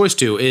school choice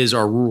to is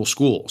our rural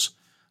schools.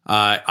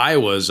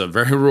 Iowa is a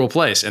very rural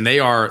place, and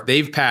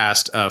they've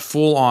passed a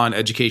full-on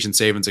education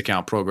savings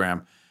account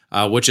program,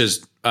 which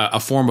is a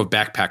form of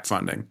backpack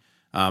funding.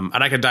 And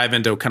I could dive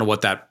into kind of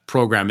what that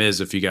program is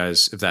if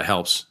that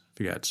helps. If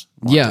you guys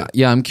want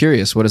to. I'm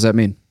curious. What does that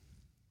mean?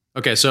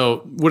 Okay, so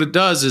what it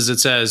does is it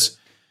says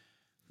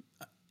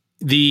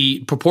the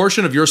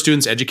proportion of your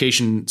students'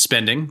 education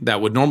spending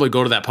that would normally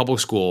go to that public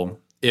school,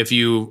 if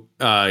you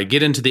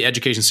get into the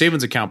education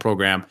savings account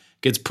program,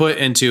 gets put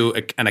into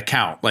an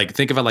account. Like,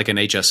 think of it like an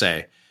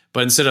HSA,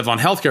 but instead of on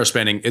healthcare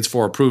spending, it's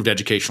for approved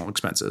educational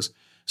expenses.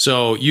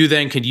 So you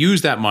then can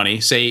use that money.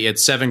 Say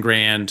it's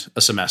 $7,000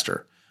 a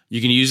semester.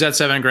 You can use that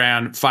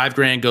 $7,000.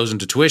 $5,000 goes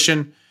into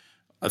tuition.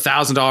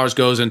 $1,000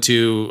 goes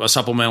into a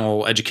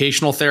supplemental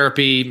educational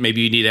therapy.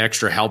 Maybe you need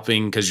extra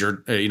helping because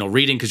you're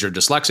reading because you're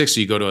dyslexic, so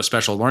you go to a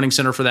special learning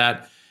center for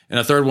that. And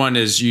a third one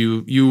is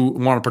you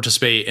want to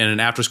participate in an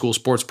after-school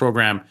sports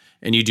program,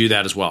 and you do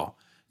that as well.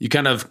 You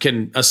kind of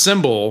can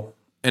assemble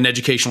an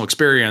educational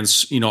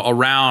experience,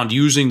 around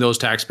using those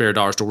taxpayer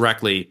dollars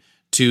directly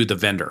to the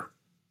vendor.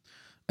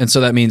 And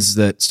so that means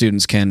that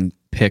students can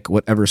pick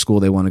whatever school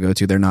they want to go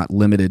to. They're not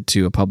limited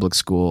to a public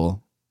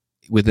school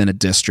within a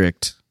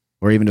district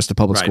or even just a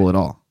public school at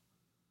all.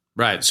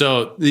 Right.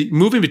 So the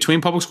moving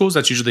between public schools,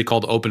 that's usually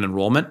called open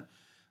enrollment.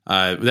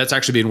 That's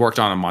actually being worked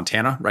on in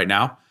Montana right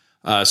now.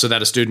 So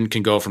that a student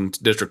can go from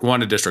District 1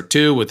 to District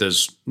 2 with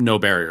no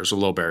barriers or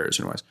low barriers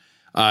anyways.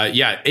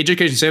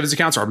 Education savings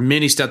accounts are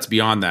many steps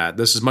beyond that.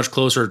 This is much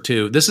closer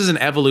to, this is an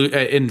evolution.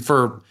 And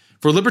for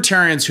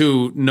libertarians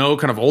who know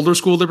kind of older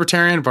school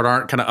libertarian, but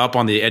aren't kind of up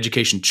on the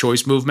education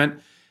choice movement,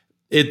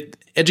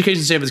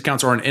 education savings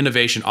accounts are an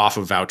innovation off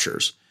of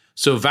vouchers.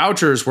 So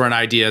vouchers were an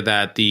idea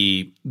that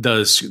the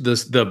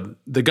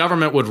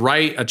government would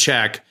write a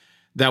check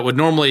that would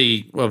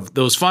normally, of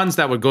those funds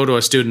that would go to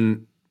a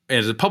student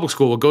as a public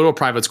school would go to a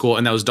private school,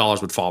 and those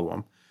dollars would follow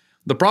them.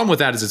 The problem with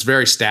that is it's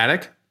very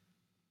static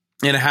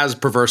and it has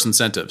perverse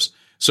incentives.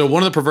 So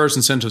one of the perverse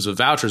incentives of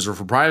vouchers are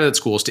for private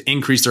schools to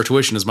increase their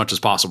tuition as much as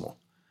possible,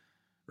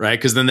 right?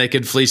 Because then they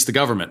could fleece the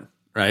government,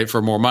 right,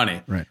 for more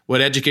money. Right.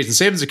 What education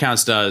savings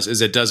accounts does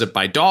is it does it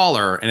by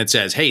dollar, and it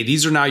says, hey,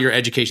 these are now your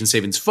education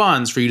savings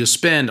funds for you to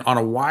spend on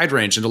a wide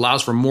range. It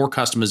allows for more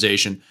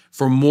customization,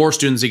 for more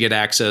students to get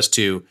access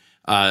to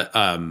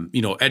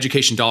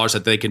education dollars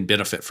that they can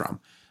benefit from.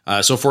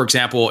 So, for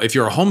example, if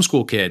you're a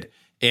homeschool kid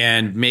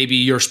and maybe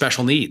you're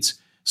special needs,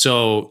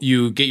 so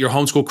you get your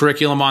homeschool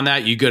curriculum on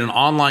that, you get an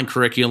online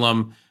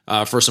curriculum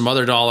for some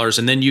other dollars,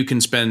 and then you can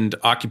spend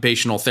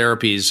occupational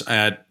therapies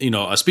at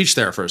a speech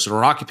therapist or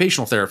an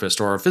occupational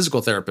therapist or a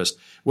physical therapist,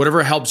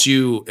 whatever helps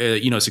you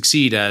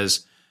succeed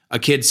as a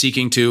kid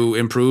seeking to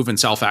improve and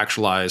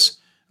self-actualize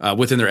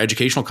within their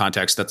educational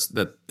context.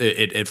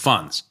 It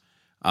funds.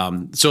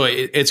 So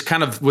it's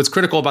kind of what's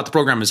critical about the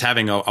program is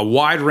having a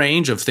wide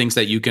range of things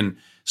that you can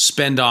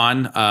spend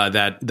on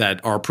that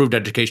are approved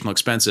educational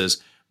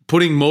expenses,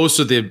 putting most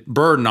of the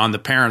burden on the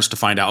parents to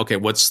find out, okay,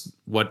 what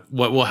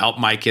will help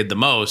my kid the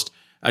most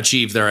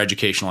achieve their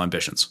educational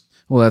ambitions.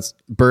 Well, that's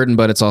burden,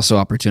 but it's also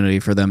opportunity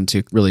for them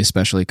to really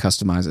specially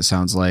customize, it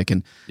sounds like.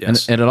 And,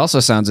 yes. and it also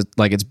sounds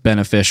like it's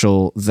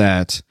beneficial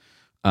that,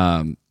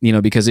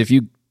 because if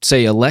you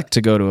say elect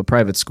to go to a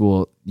private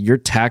school, your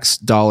tax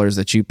dollars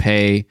that you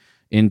pay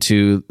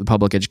into the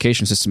public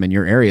education system in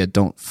your area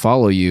don't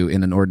follow you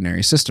in an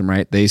ordinary system,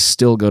 right? They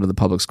still go to the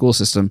public school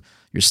system.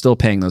 You're still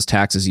paying those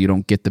taxes. You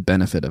don't get the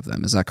benefit of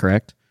them. Is that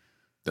correct?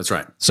 That's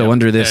right. So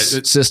under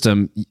this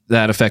system,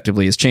 that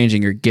effectively is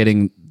changing. You're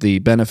getting the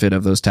benefit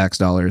of those tax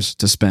dollars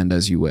to spend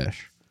as you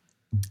wish.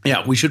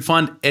 Yeah, we should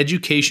fund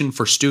education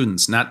for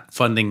students, not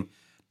funding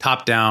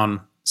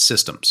top-down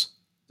systems.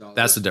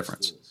 That's the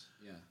difference.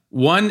 Yeah.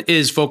 One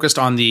is focused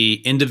on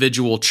the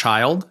individual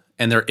child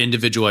and their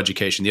individual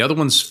education. The other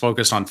one's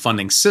focused on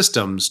funding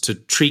systems to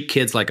treat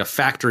kids like a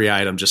factory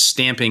item, just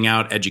stamping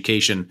out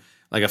education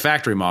like a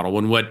factory model,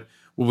 when what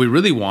we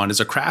really want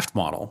is a craft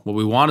model. What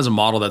we want is a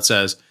model that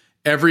says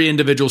every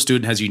individual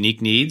student has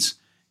unique needs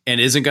and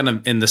isn't going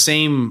to, in the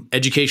same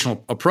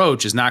educational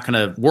approach, is not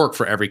going to work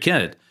for every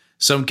kid.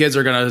 Some kids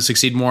are going to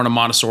succeed more in a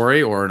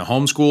Montessori or in a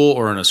homeschool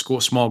or in a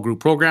small group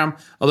program.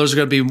 Others are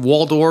going to be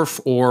Waldorf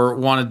or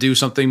want to do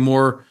something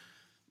more,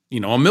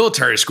 a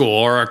military school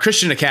or a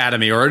Christian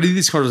academy or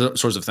these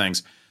sorts of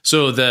things.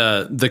 So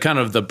the kind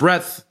of the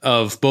breadth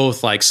of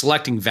both like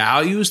selecting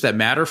values that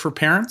matter for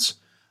parents,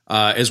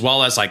 as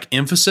well as like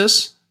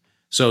emphasis.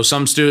 So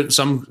some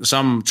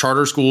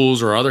charter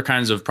schools or other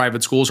kinds of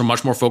private schools are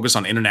much more focused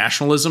on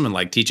internationalism and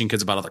like teaching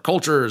kids about other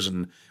cultures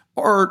and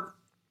art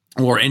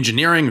or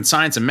engineering and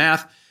science and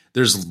math.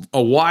 There's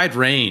a wide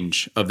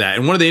range of that.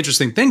 And one of the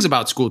interesting things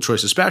about school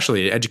choice,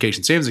 especially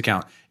education savings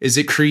account, is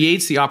it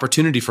creates the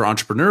opportunity for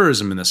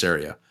entrepreneurism in this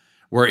area.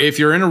 Where if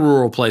you're in a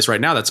rural place right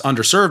now that's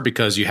underserved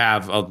because you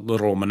have a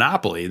little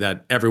monopoly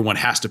that everyone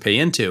has to pay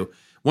into,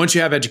 once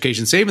you have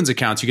education savings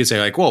accounts, you can say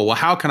like, well,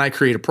 how can I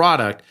create a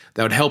product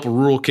that would help a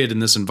rural kid in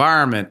this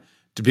environment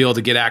to be able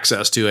to get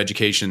access to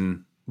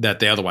education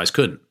that they otherwise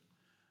couldn't?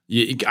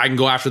 I can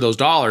go after those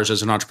dollars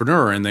as an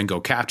entrepreneur and then go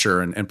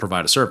capture and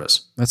provide a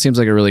service. That seems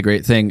like a really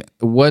great thing.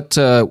 What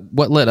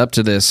led up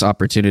to this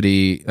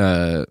opportunity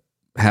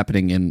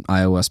happening in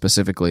Iowa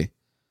specifically?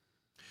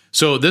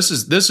 So this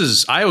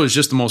is Iowa is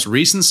just the most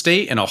recent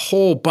state, and a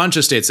whole bunch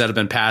of states that have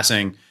been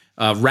passing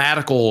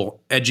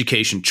radical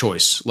education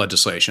choice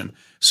legislation.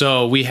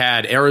 So we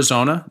had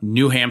Arizona,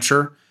 New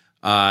Hampshire,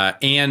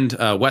 and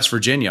West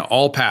Virginia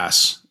all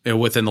pass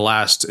within the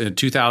last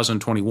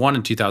 2021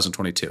 and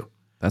 2022.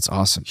 That's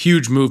awesome.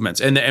 Huge movements.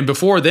 And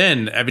before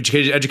then,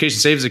 education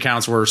savings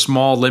accounts were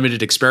small,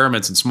 limited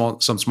experiments in some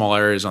small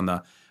areas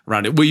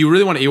around it. Well,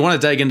 you want to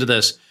dig into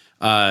this,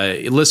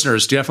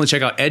 listeners, definitely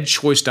check out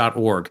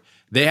edchoice.org.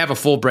 They have a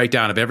full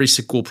breakdown of every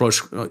school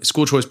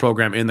choice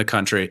program in the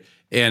country,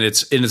 and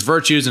it's in its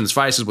virtues and its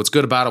vices, what's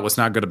good about it, what's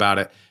not good about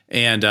it,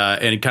 and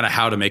kind of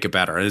how to make it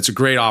better. And it's a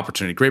great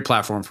opportunity, great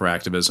platform for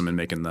activism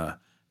and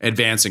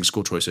advancing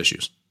school choice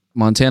issues.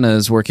 Montana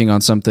is working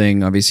on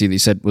something, obviously, they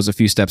said was a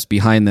few steps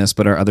behind this,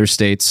 but are other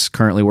states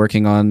currently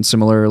working on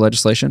similar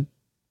legislation?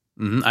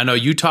 Mm-hmm. I know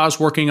Utah's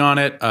working on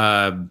it.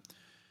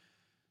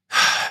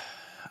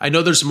 I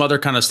know there's some other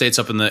kind of states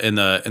up in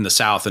the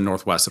South and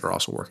Northwest that are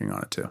also working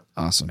on it too.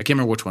 Awesome. I can't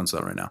remember which ones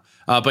though right now.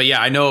 But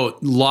yeah, I know a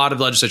lot of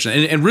legislation,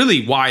 and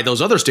really why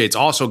those other states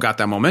also got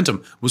that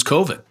momentum was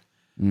COVID.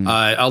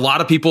 A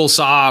lot of people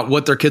saw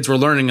what their kids were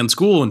learning in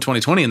school in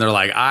 2020, and they're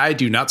like, I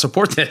do not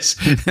support this.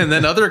 And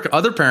then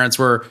other parents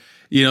were,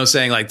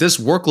 saying like, this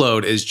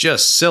workload is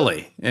just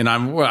silly, and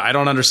I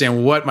don't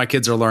understand what my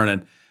kids are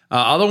learning.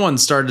 Other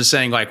ones started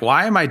saying like,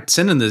 why am I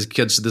sending these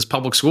kids to this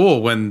public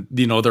school when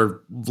they're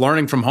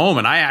learning from home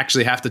and I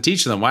actually have to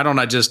teach them? Why don't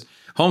I just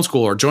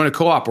homeschool or join a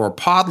co-op or a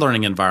pod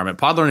learning environment.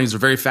 Pod learning is a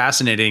very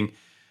fascinating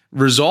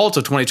result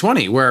of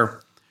 2020,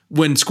 where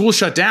when school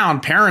shut down,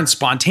 parents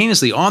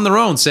spontaneously on their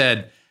own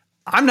said,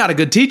 I'm not a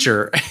good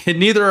teacher, and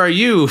neither are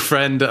you,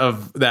 friend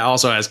of that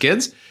also has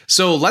kids.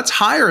 So let's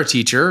hire a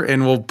teacher,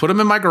 and we'll put them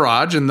in my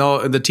garage, and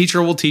the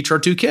teacher will teach our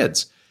 2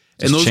 kids.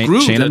 Just and those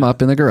grew. Chain them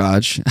up in the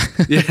garage.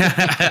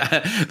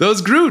 Yeah,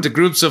 those grew to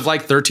groups of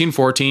like 13,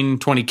 14,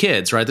 20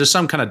 kids, right? There's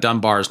some kind of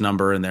Dunbar's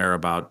number in there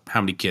about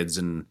how many kids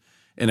in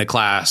a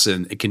class,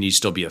 and can you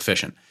still be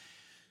efficient?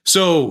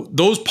 So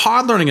those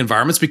pod learning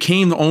environments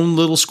became their own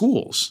little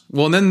schools.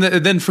 Well, and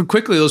then for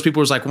quickly, those people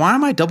was like, why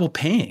am I double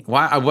paying?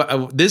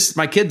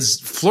 My kid's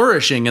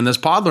flourishing in this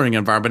pod learning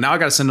environment, but now I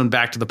got to send them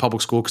back to the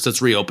public school because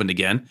it's reopened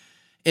again.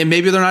 And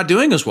maybe they're not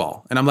doing as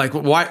well. And I'm like,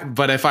 why?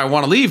 But if I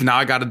want to leave, now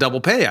I got to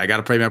double pay. I got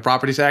to pay my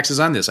property taxes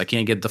on this. I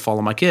can't get to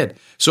follow my kid.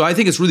 So I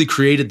think it's really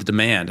created the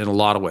demand in a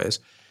lot of ways.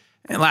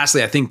 And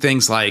lastly, I think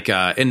things like,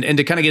 and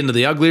to kind of get into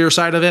the uglier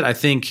side of it, I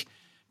think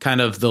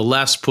kind of the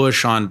left's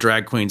push on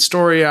Drag Queen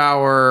Story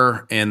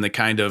Hour and the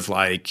kind of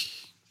like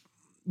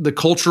the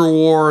culture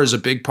war is a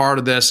big part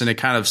of this. And it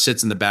kind of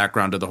sits in the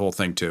background of the whole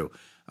thing too.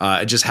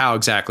 Just how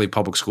exactly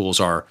public schools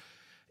are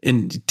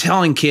in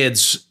telling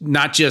kids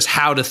not just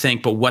how to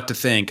think, but what to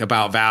think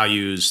about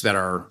values that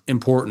are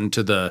important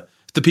to the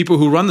people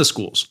who run the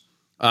schools.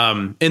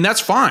 And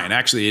that's fine,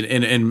 actually.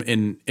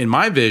 In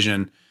my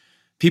vision,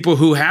 people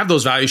who have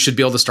those values should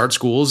be able to start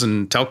schools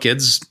and tell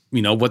kids,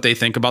 what they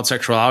think about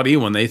sexuality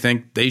when they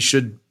think they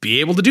should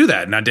be able to do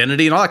that, and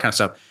identity and all that kind of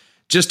stuff.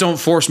 Just don't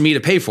force me to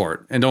pay for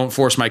it, and don't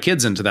force my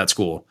kids into that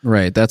school.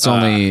 Right. That's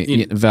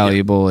only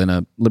valuable in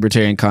a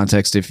libertarian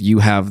context if you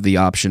have the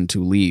option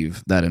to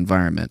leave that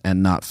environment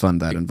and not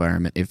fund that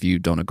environment if you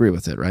don't agree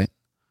with it, right?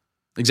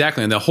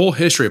 Exactly. And the whole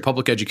history of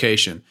public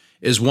education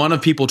is one of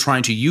people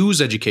trying to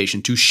use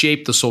education to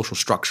shape the social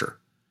structure.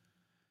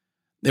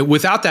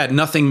 Without that,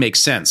 nothing makes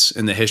sense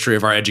in the history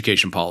of our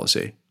education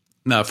policy.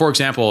 Now, for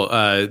example,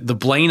 the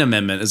Blaine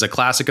Amendment is a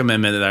classic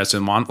amendment that's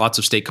in lots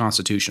of state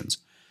constitutions.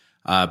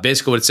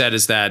 Basically, what it said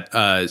is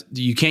that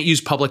you can't use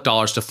public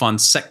dollars to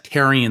fund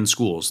sectarian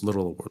schools,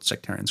 literal word,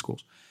 sectarian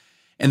schools.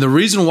 And the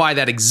reason why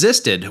that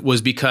existed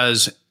was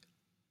because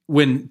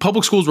when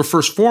public schools were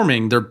first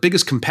forming, their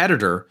biggest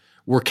competitor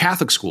were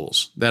Catholic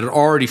schools that had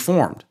already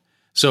formed.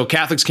 So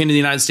Catholics came to the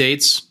United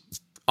States,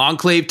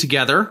 enclave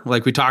together,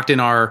 like we talked in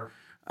our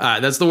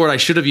that's the word I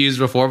should have used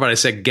before, but I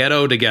said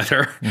ghetto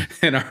together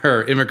in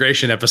our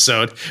immigration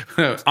episode.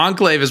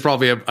 Enclave is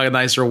probably a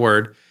nicer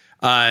word.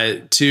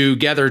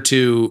 Together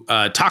to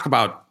talk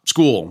about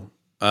school,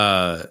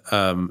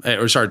 to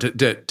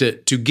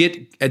get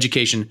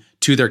education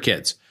to their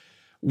kids.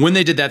 When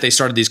they did that, they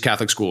started these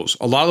Catholic schools.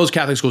 A lot of those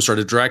Catholic schools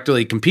started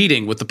directly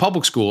competing with the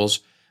public schools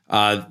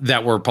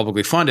that were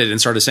publicly funded,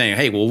 and started saying,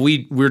 hey, well,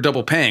 we're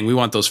double paying. We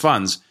want those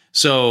funds.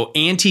 So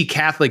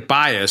anti-Catholic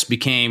bias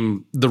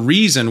became the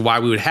reason why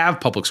we would have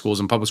public schools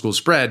and public schools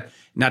spread,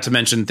 not to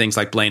mention things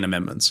like Blaine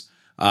amendments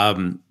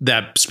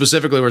that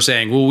specifically were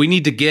saying, well, we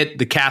need to get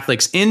the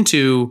Catholics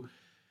into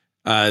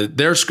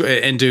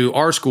into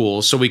our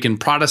schools so we can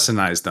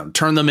Protestantize them,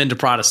 turn them into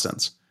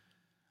Protestants.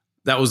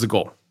 That was the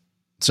goal.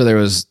 So there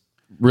was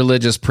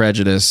religious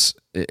prejudice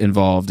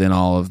involved in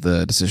all of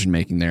the decision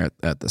making there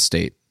at the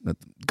state, at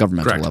the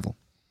governmental level.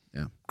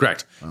 Yeah,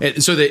 correct. Wow.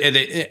 And so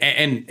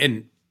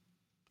and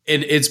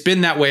it's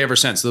been that way ever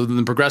since. In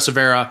the progressive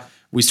era,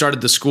 we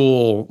started the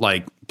school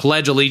like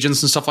Pledge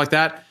Allegiance and stuff like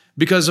that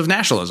because of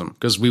nationalism,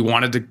 because we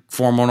wanted to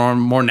form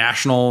more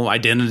national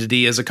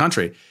identity as a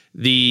country.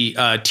 The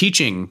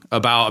teaching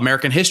about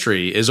American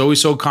history is always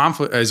so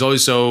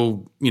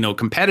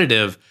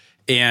competitive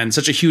and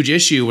such a huge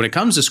issue when it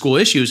comes to school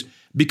issues,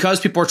 because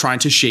people are trying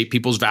to shape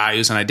people's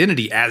values and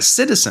identity as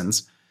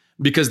citizens,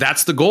 because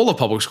that's the goal of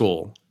public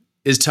school,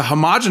 is to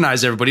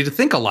homogenize everybody to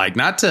think alike,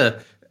 not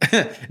to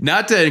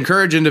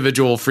encourage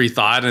individual free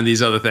thought and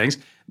these other things.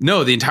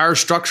 No, the entire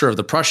structure of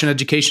the Prussian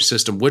education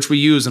system, which we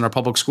use in our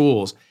public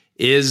schools,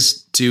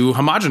 is to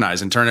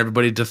homogenize and turn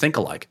everybody to think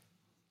alike.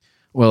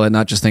 Well, and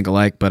not just think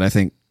alike, but I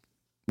think,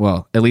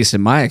 well, at least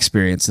in my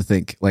experience, to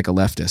think like a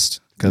leftist.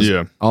 Because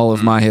all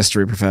of my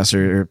history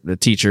professor, the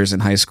teachers in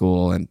high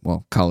school and,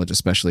 well, college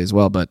especially as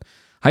well, but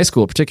high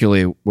school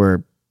particularly,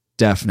 were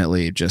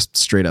definitely just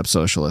straight up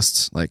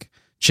socialists, like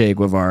Che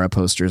Guevara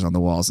posters on the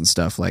walls and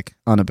stuff, like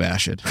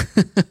unabashed.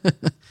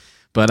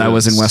 But I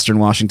was in Western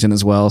Washington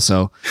as well,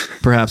 so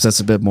perhaps that's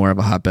a bit more of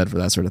a hotbed for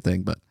that sort of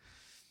thing. But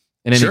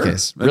in any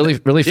case,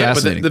 really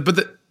fascinating.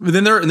 But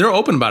then they're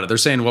open about it. They're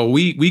saying, well,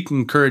 we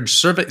can encourage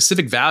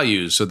civic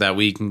values so that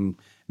we can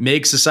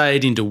make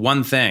society into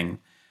one thing,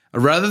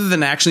 rather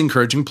than actually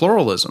encouraging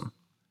pluralism,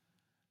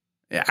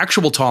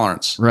 actual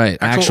tolerance, right?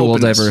 Actual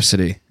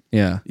diversity.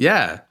 Yeah.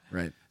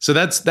 Right. So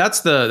that's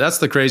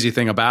the crazy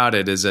thing about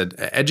it, is that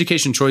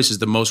education choice is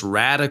the most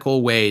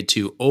radical way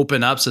to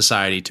open up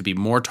society to be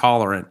more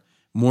tolerant,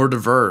 more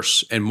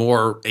diverse, and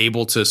more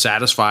able to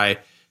satisfy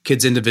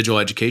kids' individual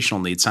educational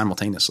needs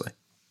simultaneously.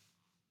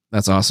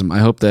 That's awesome. I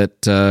hope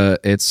that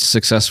it's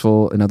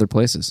successful in other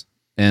places.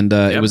 And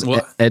it was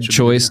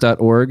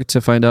edchoice.org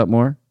to find out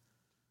more.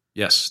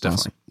 Yes,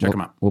 definitely. Awesome. Check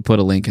them out. We'll put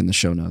a link in the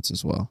show notes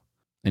as well.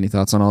 Any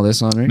thoughts on all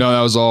this, Henri? No,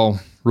 that was all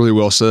really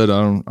well said.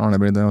 I don't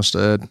have anything else to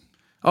add.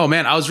 Oh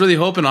man, I was really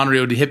hoping Henri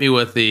would hit me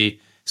with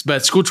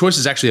but school choice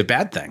is actually a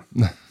bad thing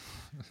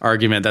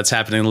argument that's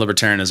happening in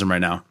libertarianism right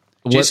now.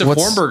 Jason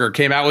Hornberger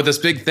came out with this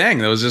big thing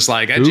that was just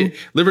like,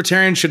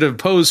 libertarians should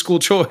oppose school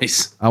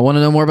choice. I want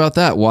to know more about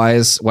that. Why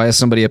is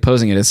somebody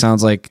opposing it? It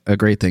sounds like a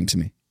great thing to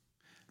me.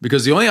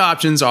 Because the only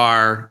options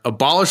are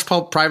abolish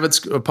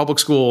public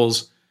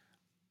schools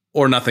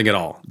or nothing at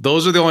all.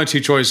 Those are the only two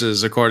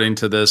choices according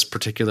to this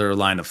particular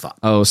line of thought.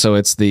 Oh, so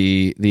it's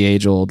the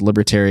age-old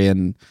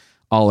libertarian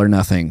all or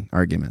nothing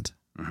argument.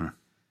 Mm-hmm.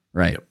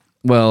 Right. Yep.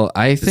 Well,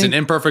 I think it's an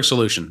imperfect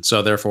solution,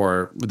 so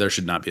therefore there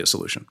should not be a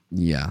solution.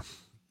 Yeah.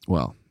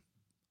 Well,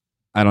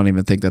 I don't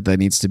even think that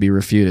needs to be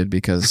refuted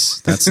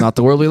because that's not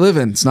the world we live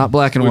in. It's not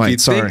black and white.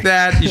 If you think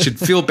that, you should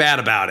feel bad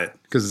about it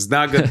because it's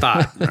not a good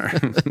thought.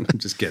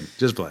 Just kidding.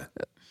 Just play.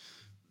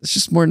 It's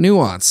just more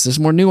nuance. There's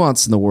more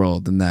nuance in the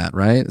world than that,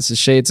 right? It's the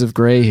shades of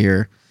gray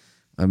here.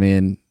 I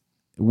mean,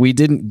 we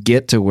didn't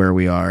get to where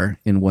we are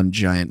in one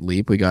giant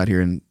leap. We got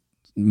here in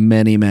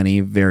many,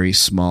 many very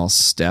small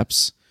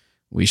steps.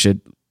 We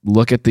should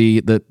look at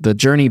the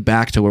journey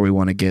back to where we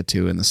want to get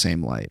to in the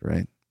same light,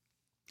 right?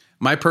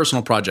 My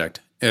personal project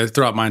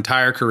throughout my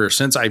entire career,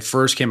 since I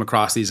first came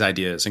across these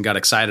ideas and got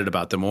excited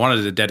about them, I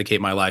wanted to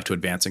dedicate my life to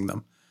advancing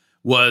them,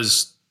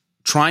 was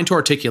trying to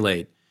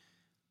articulate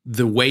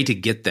the way to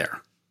get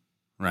there,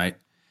 right?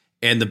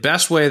 And the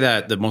best way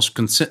the most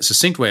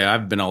succinct way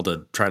I've been able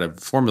to try to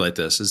formulate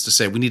this is to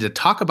say we need to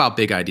talk about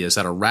big ideas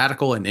that are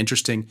radical and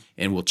interesting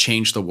and will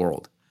change the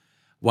world,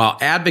 while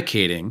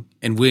advocating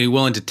and being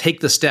willing to take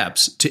the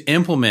steps to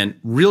implement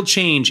real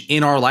change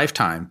in our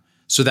lifetime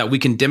so that we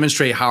can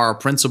demonstrate how our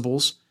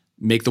principles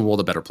make the world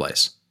a better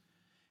place.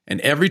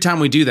 And every time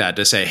we do that,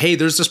 to say, hey,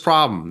 there's this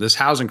problem, this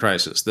housing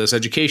crisis, this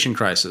education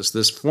crisis,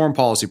 this foreign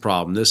policy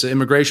problem, this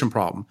immigration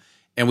problem,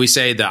 and we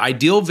say the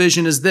ideal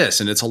vision is this,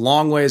 and it's a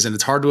long ways, and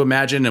it's hard to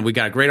imagine, and we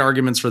got great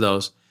arguments for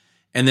those.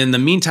 And then in the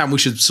meantime, we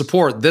should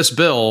support this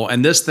bill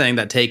and this thing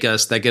that get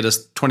us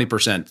 20%,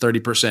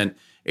 30%,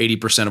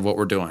 80% of what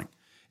we're doing.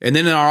 And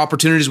then in our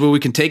opportunities where we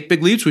can take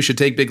big leaps, we should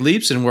take big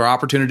leaps. And where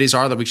opportunities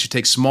are that we should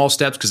take small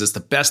steps because it's the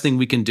best thing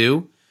we can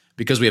do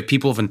because we have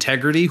people of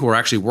integrity who are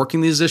actually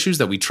working these issues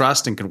that we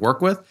trust and can work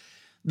with,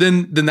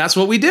 then that's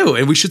what we do.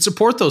 And we should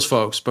support those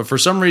folks. But for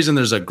some reason,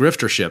 there's a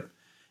griftership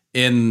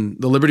in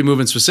the liberty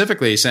movement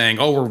specifically saying,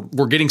 oh,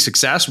 we're getting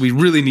success. We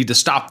really need to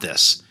stop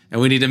this.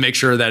 And we need to make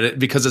sure that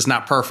because it's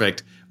not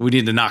perfect, we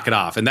need to knock it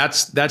off. And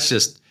that's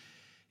just,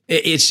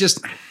 it's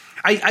just,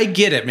 I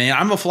get it, man.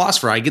 I'm a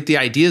philosopher. I get the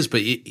ideas,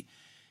 but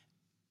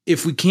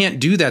if we can't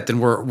do that, then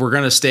we're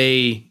going to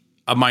stay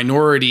a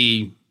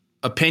minority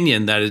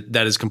opinion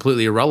that is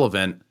completely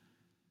irrelevant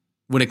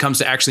when it comes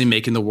to actually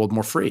making the world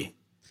more free.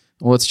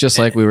 Well, it's just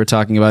like we were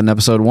talking about in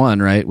episode 1,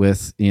 right?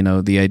 With,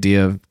 the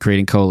idea of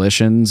creating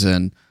coalitions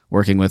and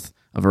working with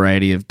a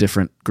variety of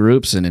different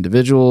groups and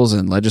individuals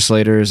and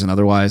legislators and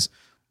otherwise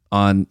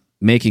on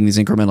making these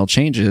incremental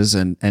changes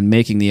and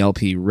making the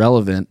LP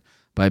relevant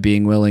by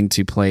being willing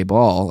to play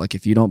ball. Like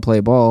if you don't play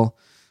ball,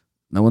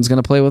 no one's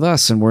going to play with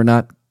us, and we're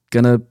not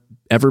going to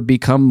ever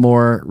become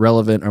more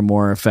relevant or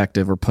more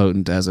effective or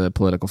potent as a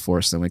political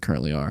force than we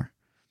currently are.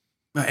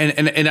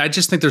 And I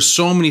just think there's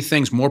so many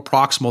things more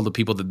proximal to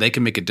people that they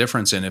can make a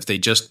difference in if they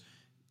just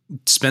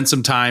spend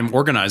some time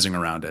organizing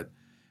around it.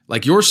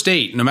 Like your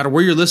state, no matter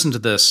where you're listening to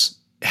this,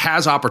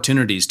 has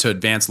opportunities to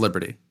advance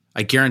liberty.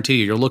 I guarantee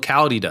you, your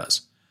locality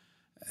does.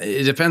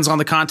 It depends on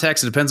the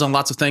context. It depends on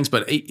lots of things.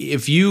 But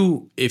if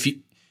you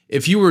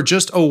were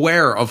just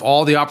aware of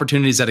all the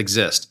opportunities that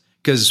exist,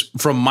 because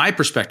from my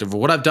perspective,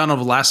 what I've done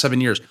over the last 7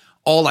 years,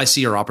 all I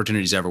see are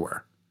opportunities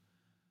everywhere.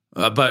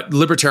 But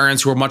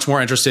libertarians who are much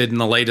more interested in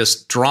the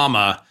latest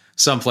drama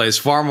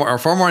someplace are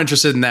far more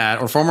interested in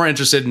that, or far more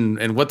interested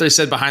in what they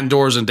said behind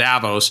doors in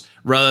Davos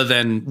rather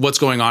than what's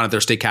going on at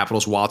their state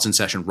capitals while it's in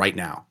session right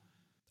now.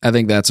 I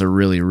think that's a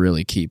really,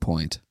 really key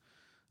point.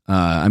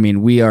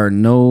 We are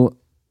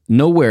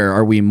nowhere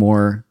are we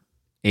more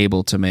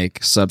able to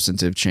make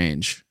substantive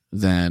change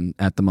than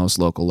at the most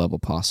local level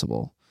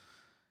possible.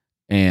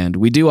 And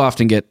we do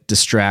often get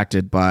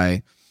distracted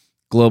by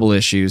global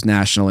issues,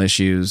 national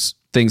issues,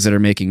 things that are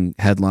making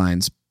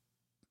headlines,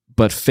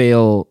 but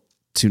fail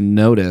to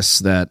notice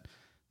that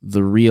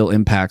the real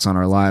impacts on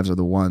our lives are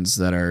the ones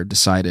that are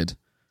decided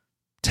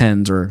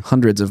tens or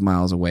hundreds of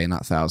miles away,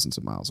 not thousands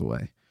of miles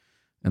away.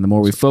 And the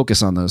more we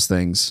focus on those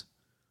things,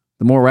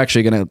 the more we're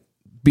actually going to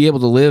be able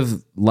to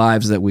live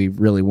lives that we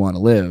really want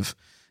to live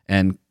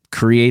and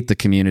create the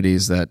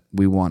communities that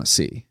we want to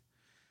see.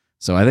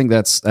 So I think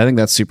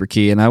that's super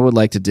key. And I would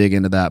like to dig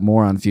into that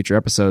more on future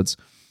episodes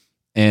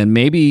and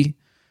maybe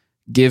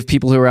give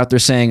people who are out there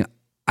saying,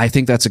 I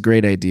think that's a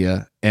great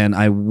idea and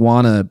I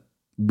want to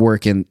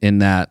work in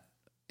that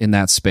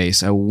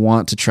space. I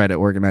want to try to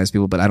organize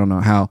people, but I don't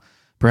know how.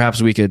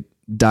 Perhaps we could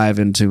dive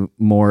into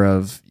more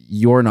of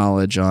your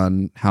knowledge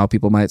on how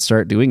people might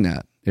start doing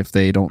that if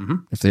they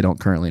don't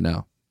currently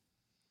know.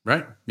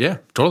 Right. Yeah,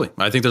 totally.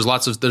 I think there's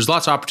lots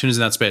of opportunities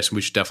in that space, and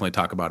we should definitely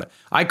talk about it.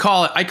 I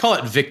call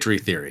it victory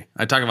theory.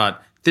 I talk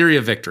about theory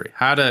of victory,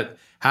 how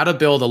to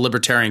build a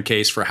libertarian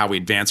case for how we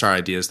advance our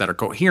ideas that are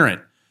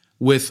coherent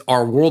with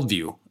our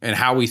worldview and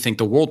how we think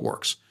the world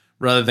works,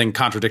 rather than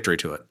contradictory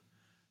to it.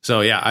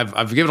 So yeah,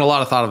 I've given a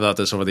lot of thought about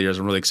this over the years.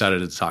 I'm really excited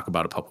to talk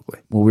about it publicly.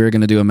 Well, we're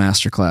going to do a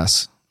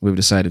masterclass. We've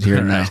decided here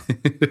and now.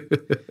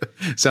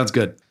 Sounds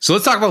good. So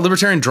let's talk about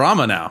libertarian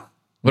drama now.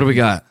 What do we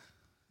got?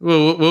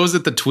 Well, what was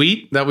it? The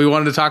tweet that we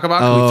wanted to talk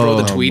about? Can we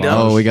throw the tweet up?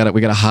 Oh, we got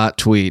a hot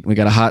tweet. We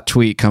got a hot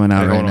tweet coming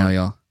out right now,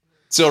 y'all.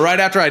 So right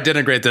after I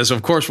denigrate this,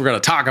 of course, we're going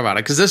to talk about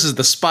it because this is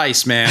the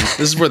spice, man.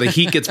 This is where the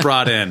heat gets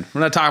brought in.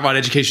 We're not talking about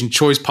education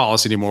choice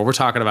policy anymore. We're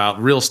talking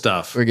about real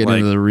stuff. We're getting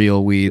into the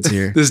real weeds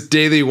here. This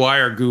Daily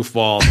Wire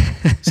goofball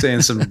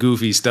saying some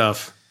goofy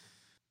stuff.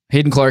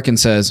 Hayden Clarkin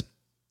says,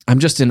 "I'm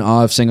just in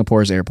awe of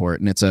Singapore's airport,"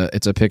 and it's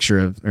a picture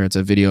of, or it's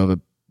a video of a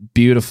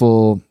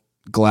beautiful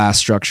glass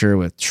structure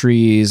with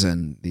trees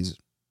and these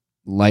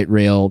light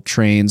rail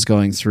trains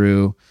going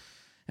through.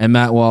 And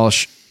Matt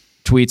Walsh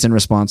tweets in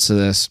response to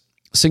this,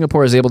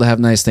 "Singapore is able to have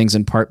nice things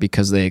in part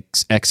because they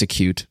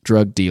execute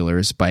drug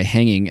dealers by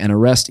hanging and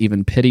arrest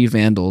even petty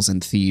vandals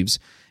and thieves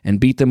and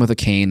beat them with a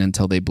cane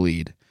until they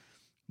bleed.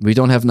 We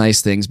don't have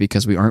nice things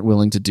because we aren't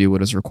willing to do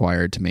what is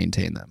required to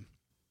maintain them."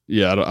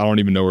 Yeah, I don't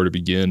even know where to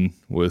begin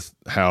with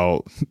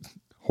how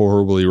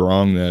horribly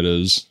wrong that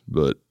is,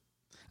 but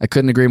I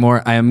couldn't agree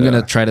more. I am going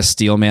to try to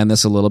steel man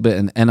this a little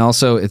bit. And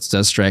also it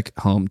does strike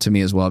home to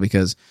me as well,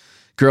 because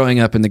growing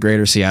up in the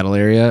greater Seattle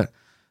area,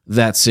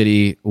 that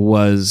city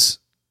was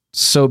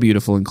so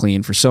beautiful and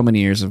clean for so many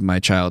years of my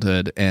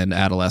childhood and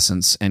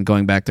adolescence. And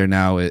going back there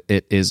now, it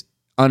is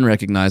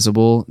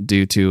unrecognizable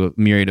due to a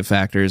myriad of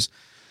factors,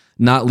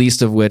 not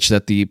least of which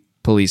that the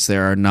police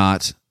there are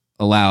not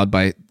allowed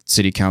by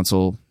city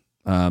council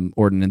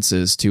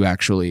ordinances to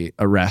actually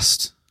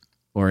arrest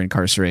or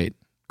incarcerate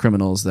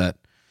criminals that,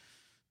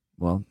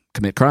 well,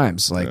 commit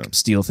crimes, like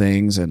steal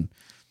things and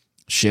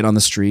shit on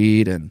the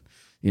street and,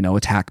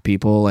 attack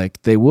people.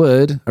 Like, they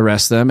would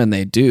arrest them, and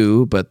they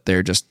do, but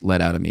they're just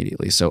let out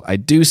immediately. So I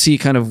do see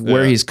kind of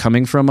where he's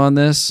coming from on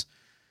this,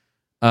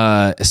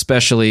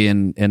 especially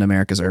in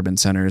America's urban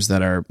centers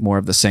that are more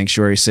of the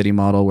sanctuary city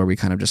model, where we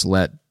kind of just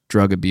let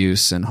drug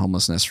abuse and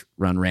homelessness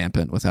run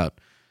rampant without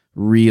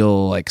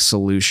real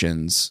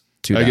solutions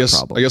to that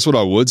problem. I guess what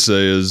I would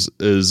say is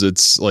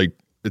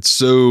it's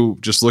so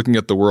just looking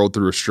at the world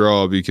through a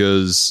straw,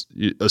 because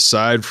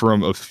aside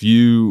from a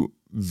few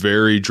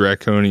very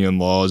draconian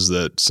laws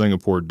that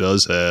Singapore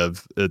does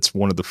have, it's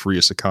one of the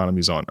freest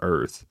economies on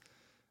earth.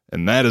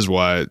 And that is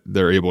why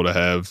they're able to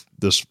have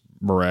this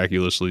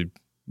miraculously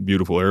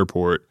beautiful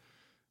airport,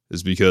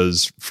 is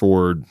because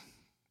for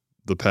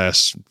the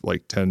past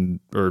 10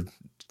 or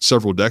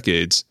several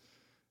decades,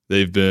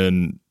 they've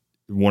been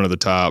one of the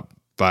top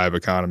 5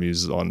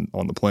 economies on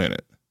the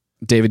planet.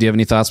 David, do you have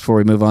any thoughts before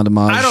we move on to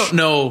Maj? I don't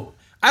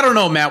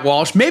know, Matt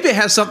Walsh. Maybe it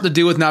has something to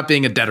do with not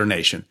being a debtor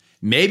nation.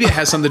 Maybe it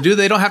has something to do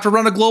they don't have to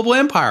run a global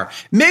empire.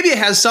 Maybe it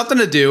has something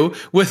to do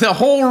with a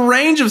whole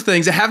range of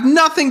things that have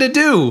nothing to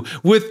do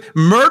with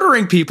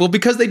murdering people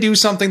because they do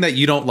something that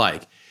you don't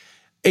like.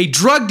 A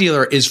drug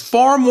dealer is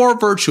far more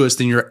virtuous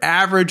than your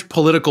average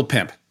political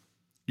pimp.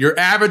 Your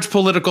average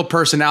political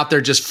person out there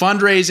just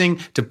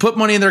fundraising to put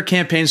money in their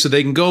campaign so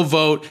they can go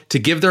vote to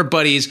give their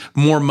buddies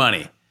more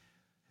money.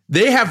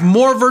 They have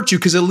more virtue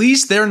because at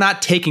least they're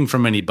not taking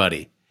from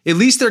anybody. At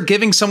least they're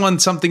giving someone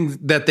something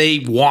that they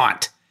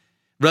want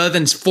rather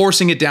than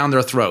forcing it down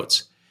their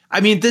throats.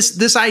 I mean,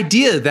 this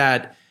idea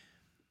that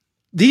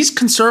these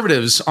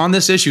conservatives on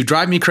this issue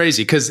drive me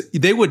crazy, because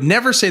they would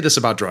never say this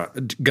about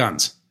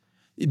guns.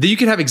 You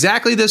could have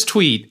exactly this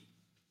tweet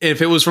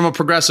if it was from a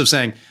progressive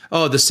saying,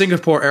 "Oh, the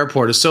Singapore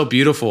airport is so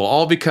beautiful,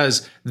 all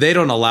because they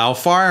don't allow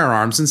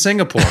firearms in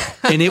Singapore."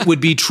 And it would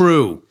be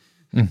true.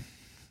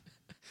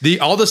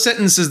 All the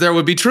sentences there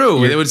would be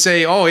true. They would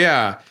say, "Oh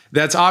yeah,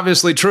 that's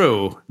obviously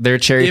true." They're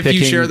cherry picking.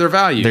 If you share their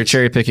values, they're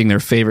cherry picking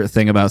their favorite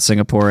thing about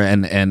Singapore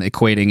and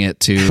equating it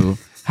to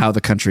how the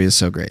country is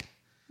so great.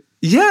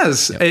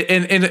 Yes,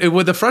 and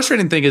what the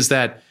frustrating thing is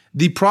that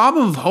the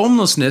problem of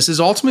homelessness is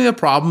ultimately a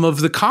problem of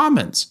the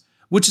commons,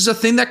 which is a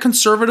thing that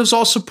conservatives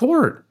all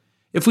support.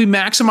 If we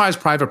maximize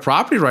private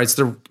property rights,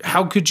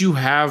 how could you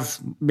have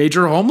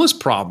major homeless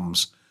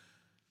problems?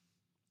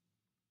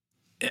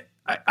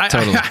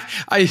 Totally.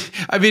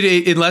 I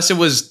mean, unless it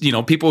was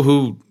people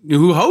who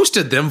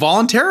hosted them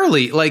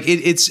voluntarily,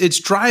 it's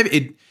drive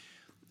it.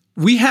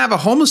 We have a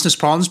homelessness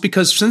problems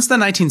because since the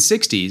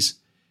 1960s,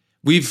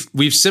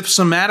 we've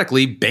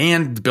systematically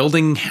banned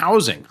building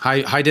housing,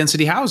 high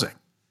density housing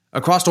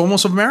across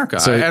almost of America.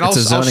 So and it's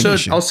a zoning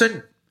issue.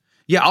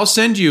 I'll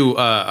send you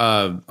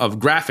a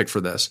graphic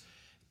for this.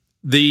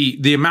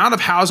 The amount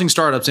of housing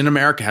startups in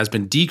America has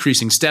been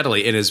decreasing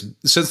steadily. It is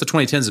since the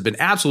 2010s has been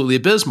absolutely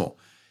abysmal.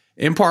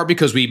 In part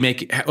because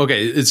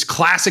it's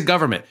classic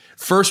government.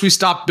 First, we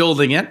stopped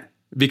building it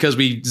because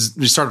we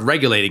started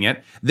regulating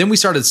it. Then we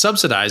started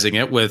subsidizing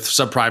it with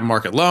subprime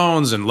market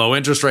loans and low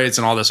interest rates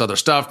and all this other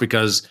stuff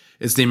because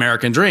it's the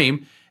American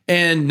dream.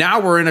 And now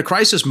we're in a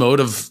crisis mode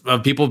of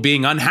people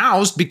being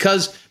unhoused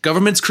because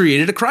government's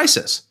created a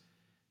crisis.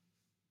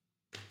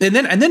 And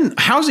then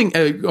housing,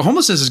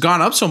 homelessness has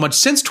gone up so much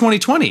since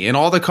 2020 and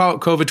all the COVID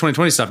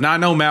 2020 stuff. Now, I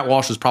know Matt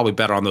Walsh was probably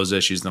better on those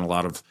issues than a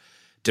lot of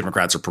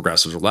Democrats or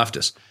progressives or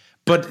leftists.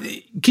 But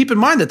keep in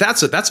mind that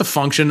that's a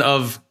function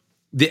of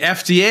the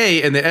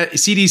FDA and the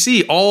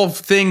CDC, all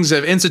things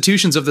of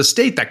institutions of the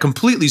state that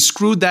completely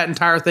screwed that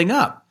entire thing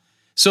up.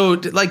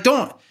 So, like,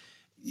 don't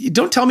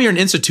tell me you're an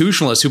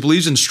institutionalist who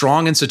believes in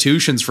strong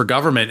institutions for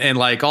government and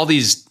like all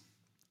these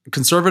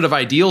conservative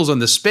ideals on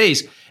this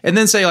space, and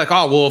then say like,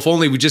 oh, well, if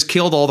only we just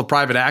killed all the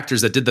private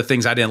actors that did the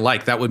things I didn't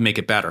like, that would make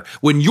it better.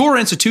 When your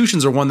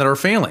institutions are one that are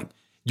failing,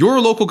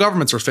 your local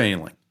governments are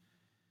failing,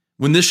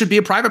 when this should be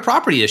a private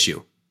property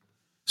issue.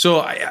 So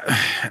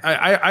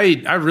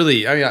I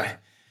really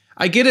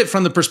get it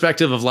from the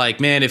perspective of like,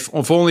 man,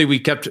 if only we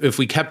kept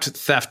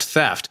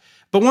theft.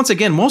 But once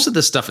again, most of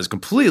this stuff is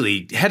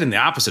completely heading the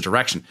opposite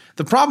direction.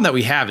 The problem that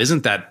we have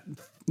isn't that,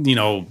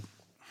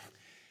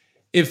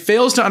 it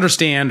fails to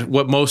understand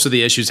what most of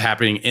the issues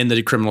happening in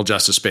the criminal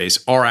justice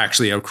space are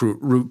actually a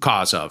root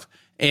cause of.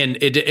 And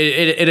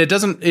it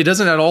doesn't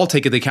at all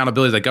take the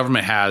accountability that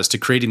government has to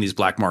creating these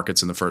black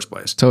markets in the first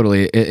place.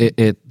 Totally.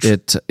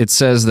 It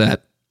says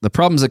that the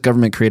problems that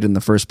government created in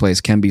the first place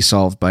can be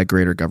solved by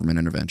greater government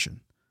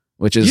intervention,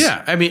 which is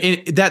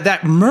that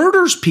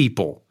murders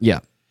people. Yeah.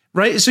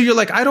 Right. So you're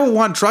like, I don't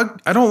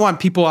want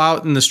people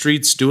out in the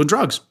streets doing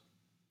drugs.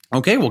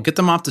 Okay, well, get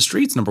them off the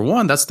streets. Number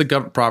one, that's the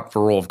proper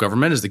role of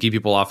government, is to keep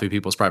people off of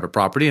people's private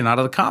property and out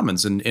of the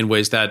commons in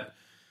ways that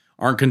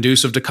aren't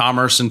conducive to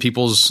commerce and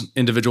people's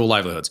individual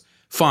livelihoods.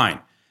 Fine.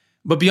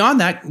 But beyond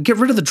that, get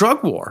rid of the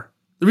drug war.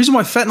 The reason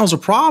why fentanyl is a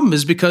problem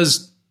is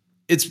because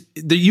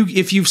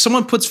if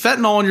someone puts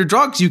fentanyl on your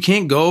drugs, you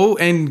can't go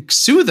and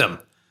sue them.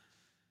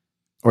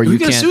 Or you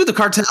can't sue the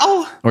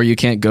cartel. Or you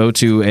can't go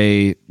to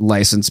a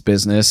licensed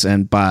business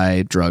and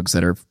buy drugs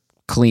that are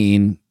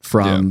clean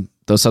from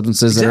those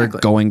substances that are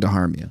going to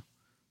harm you.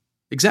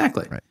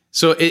 Exactly. Right.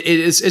 So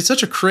it's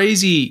such a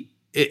crazy.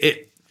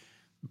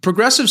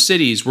 Progressive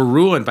cities were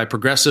ruined by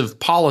progressive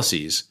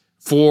policies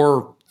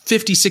for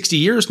 50, 60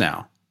 years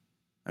now.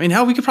 I mean,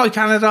 hell, we could probably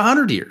count it at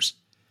 100 years.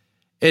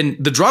 And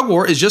the drug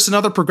war is just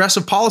another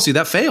progressive policy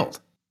that failed.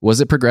 Was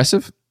it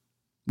progressive?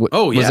 Was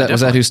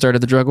that who started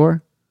the drug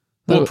war?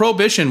 Well,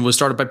 Prohibition was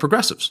started by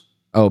progressives.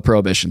 Oh,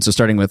 Prohibition. So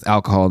starting with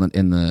alcohol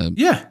in the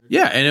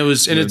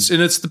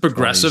and it's the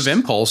progressive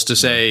impulse to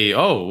say,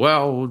 oh,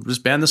 well, we'll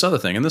just ban this other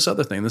thing and this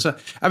other thing.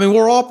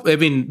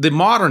 The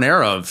modern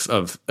era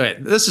of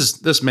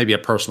this may be a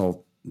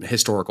personal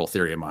historical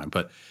theory of mine,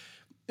 but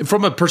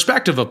from a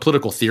perspective of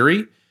political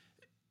theory,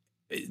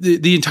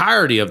 the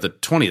entirety of the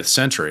 20th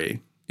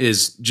century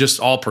is just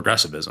all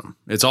progressivism.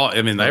 It's all,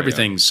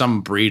 everything's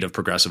some breed of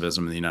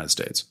progressivism in the United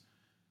States.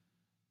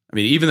 I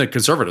mean, even the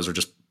conservatives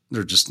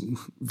they're just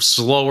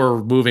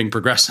slower moving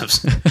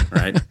progressives,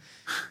 right?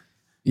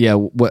 Yeah.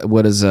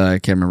 What is, I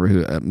can't remember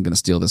who, I'm going to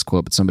steal this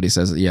quote, but somebody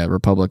says,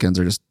 Republicans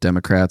are just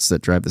Democrats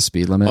that drive the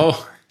speed limit.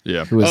 Oh,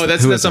 yeah.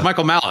 That's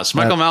Michael Malice.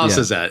 Michael Malice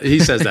says that. He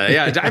says that.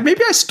 Yeah.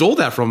 Maybe I stole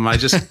that from him. I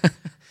just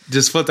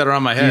flipped that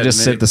around my head. You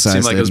just synthesized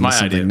it. Seemed like it was my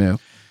idea. New.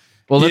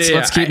 Well,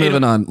 let's keep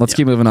moving on. Let's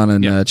keep moving on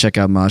and check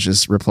out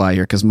Maj's reply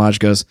here, because Maj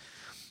goes,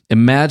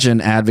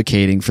 imagine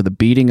advocating for the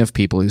beating of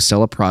people who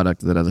sell a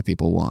product that other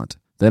people want.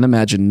 Then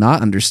imagine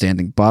not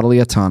understanding bodily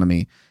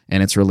autonomy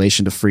and its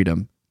relation to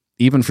freedom,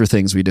 even for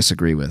things we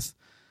disagree with.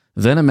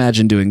 Then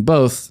imagine doing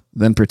both,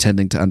 then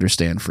pretending to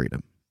understand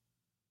freedom.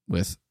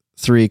 With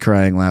 3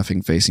 crying,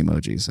 laughing face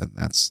emojis. And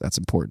that's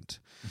important.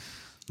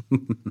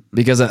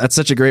 Because that's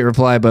such a great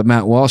reply, but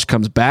Matt Walsh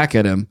comes back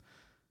at him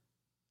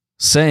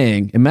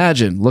saying,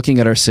 imagine looking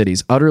at our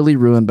cities utterly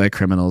ruined by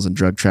criminals and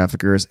drug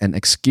traffickers and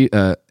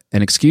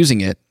excusing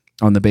it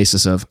on the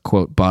basis of,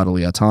 quote,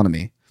 bodily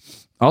autonomy.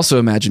 Also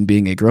imagine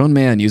being a grown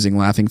man using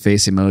laughing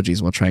face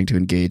emojis while trying to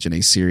engage in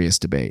a serious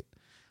debate.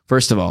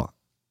 First of all,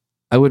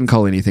 I wouldn't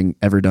call anything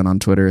ever done on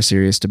Twitter a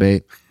serious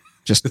debate,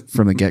 just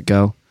from the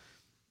get-go.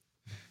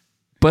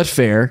 But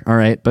fair, all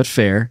right, but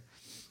fair.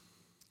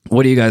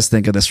 What do you guys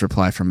think of this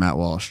reply from Matt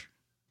Walsh?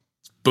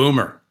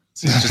 Boomer.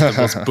 It's just the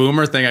most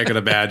boomer thing I could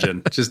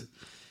imagine. Just,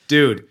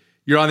 dude,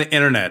 you're on the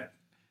internet.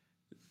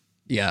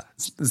 Yeah.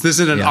 This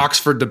isn't an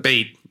Oxford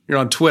debate. You're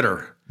on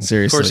Twitter.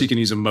 Seriously. Of course you can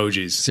use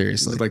emojis.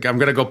 Seriously. Like, I'm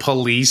going to go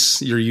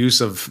police your use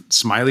of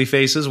smiley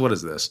faces. What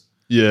is this?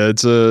 Yeah,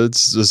 it's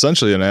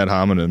essentially an ad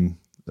hominem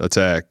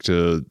attack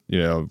to,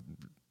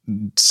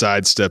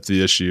 sidestep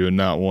the issue and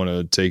not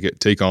want to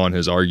take on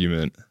his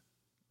argument.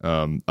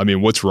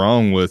 What's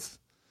wrong with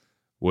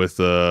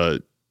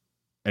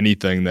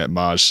anything that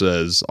Maj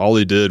says? All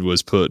he did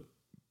was put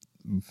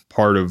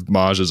part of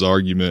Maj's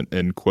argument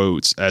in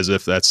quotes as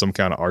if that's some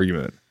kind of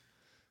argument.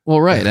 Well,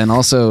 right. And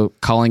also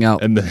calling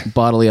out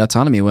bodily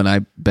autonomy when I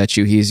bet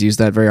you he's used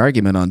that very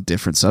argument on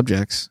different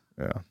subjects.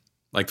 Yeah.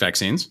 Like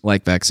vaccines? I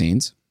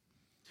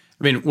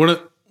mean, one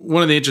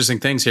of the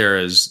interesting things here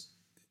is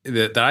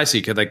that I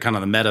see, like, kind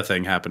of the meta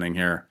thing happening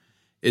here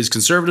is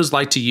conservatives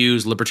like to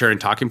use libertarian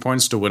talking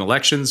points to win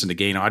elections and to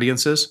gain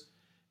audiences.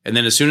 And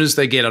then as soon as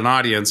they get an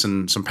audience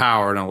and some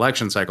power in an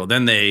election cycle,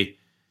 then they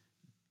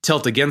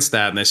tilt against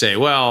that and they say,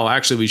 well,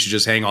 actually, we should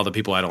just hang all the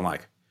people I don't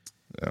like.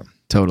 Yeah,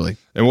 Totally.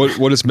 And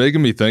what it's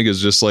making me think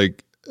is just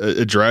like,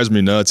 it drives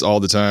me nuts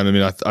all the time. I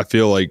mean, I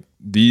feel like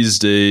these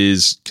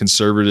days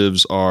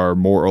conservatives are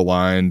more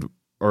aligned,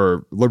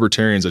 or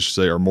libertarians, I should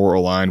say, are more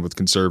aligned with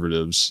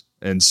conservatives.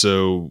 And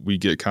so we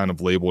get kind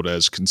of labeled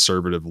as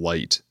conservative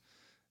light.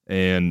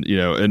 And,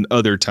 in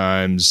other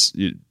times,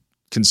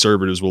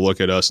 conservatives will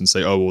look at us and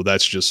say, oh, well,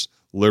 that's just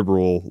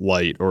liberal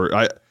light. Or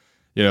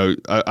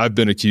I've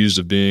been accused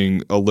of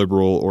being a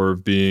liberal or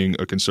of being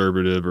a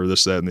conservative or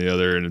this, that, and the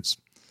other. And it's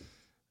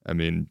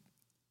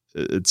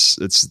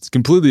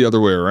completely the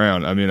other way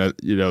around. I mean,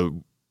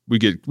 we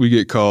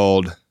get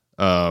called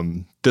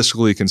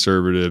fiscally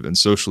conservative and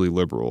socially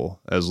liberal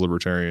as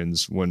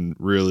libertarians, when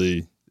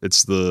really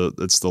it's the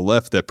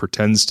left that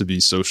pretends to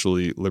be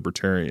socially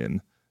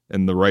libertarian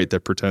and the right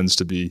that pretends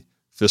to be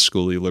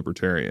fiscally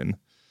libertarian.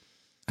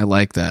 I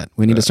like that.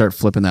 We need to start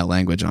flipping that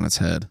language on its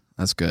head.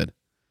 That's good.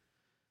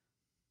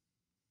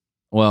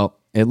 Well,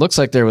 it looks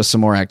like there was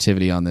some more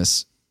activity on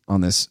this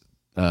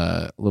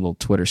little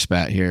Twitter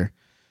spat here.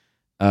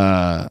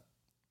 And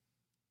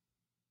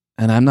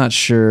I'm not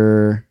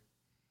sure.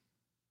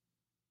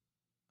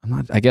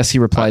 I guess he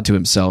replied to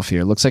himself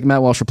here. Looks like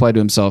Matt Walsh replied to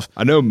himself.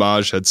 I know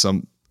Maj had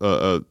some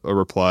a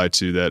reply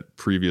to that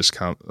previous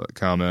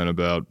comment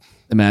about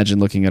imagine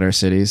looking at our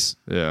cities.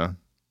 Yeah.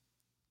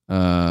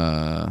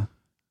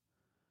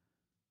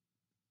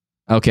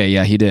 Okay,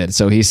 yeah, he did.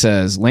 So he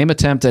says, lame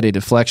attempt at a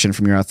deflection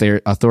from your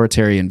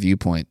authoritarian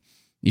viewpoint.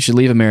 You should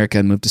leave America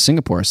and move to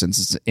Singapore since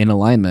it's in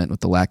alignment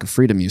with the lack of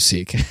freedom you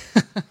seek.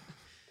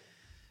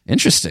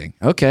 Interesting.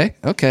 Okay.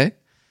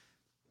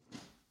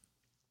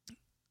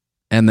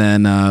 And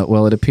then,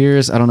 it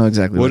appears, I don't know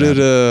exactly what did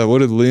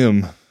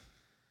Liam,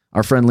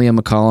 our friend Liam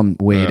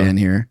McCollum, weighed in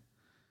here.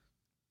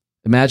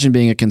 Imagine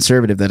being a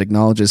conservative that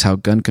acknowledges how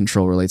gun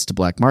control relates to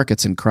black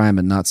markets and crime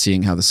and not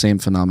seeing how the same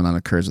phenomenon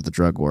occurs with the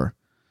drug war.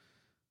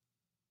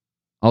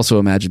 Also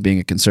imagine being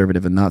a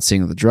conservative and not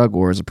seeing that the drug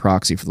war is a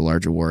proxy for the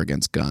larger war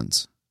against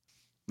guns.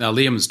 Now,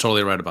 Liam is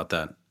totally right about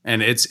that.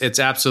 And it's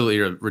absolutely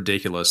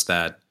ridiculous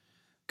that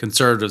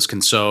conservatives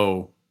can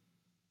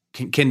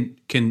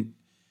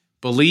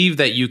believe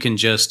that you can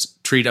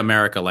just treat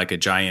America like a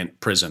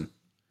giant prison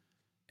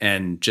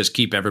and just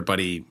keep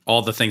everybody,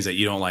 all the things that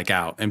you don't like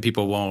out, and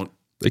people won't.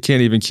 They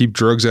can't even keep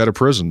drugs out of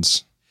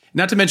prisons.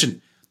 Not to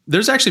mention,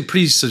 there's actually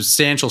pretty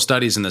substantial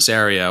studies in this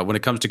area when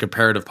it comes to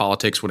comparative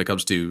politics, when it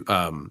comes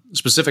to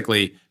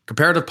specifically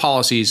comparative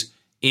policies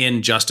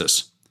in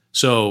justice.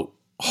 So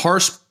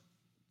harsh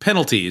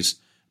penalties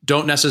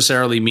don't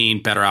necessarily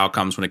mean better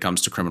outcomes when it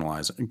comes to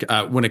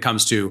when it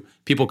comes to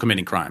people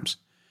committing crimes.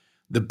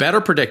 The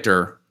better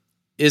predictor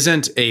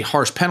isn't a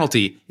harsh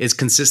penalty, it's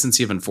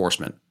consistency of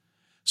enforcement.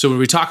 So when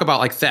we talk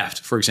about like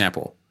theft, for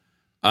example,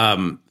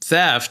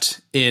 theft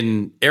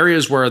in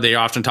areas where they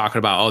often talk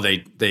about,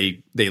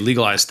 they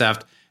legalize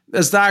theft,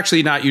 that's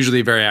actually not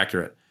usually very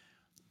accurate.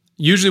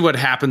 Usually what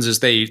happens is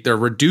they're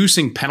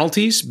reducing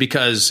penalties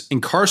because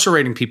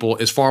incarcerating people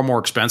is far more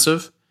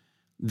expensive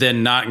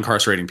than not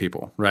incarcerating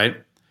people, right?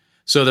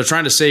 So they're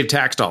trying to save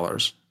tax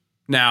dollars.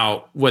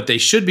 Now, what they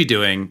should be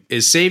doing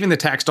is saving the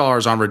tax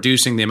dollars on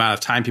reducing the amount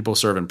of time people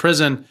serve in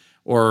prison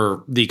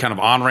or the kind of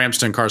on-ramps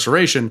to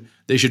incarceration.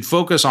 They should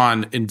focus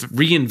on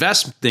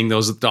reinvesting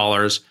those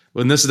dollars,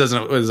 when this is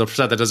a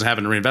percent that doesn't have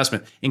a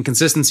reinvestment, in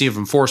consistency of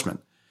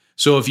enforcement.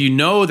 So if you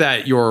know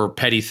that your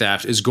petty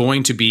theft is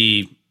going to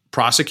be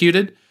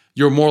prosecuted,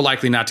 you're more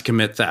likely not to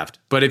commit theft.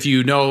 But if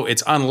you know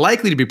it's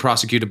unlikely to be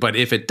prosecuted, but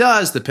if it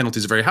does, the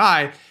penalties are very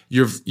high,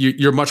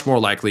 you're much more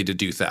likely to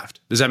do theft.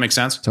 Does that make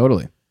sense?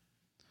 Totally.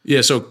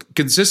 Yeah, so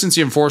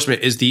consistency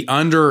enforcement is the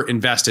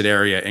underinvested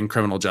area in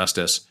criminal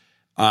justice.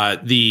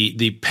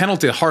 The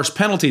penalty, the harsh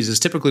penalties, is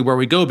typically where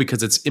we go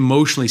because it's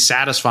emotionally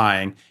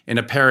satisfying in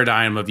a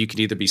paradigm of you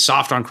can either be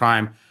soft on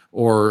crime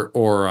or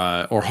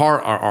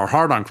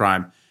hard on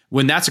crime,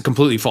 when that's a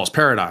completely false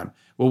paradigm.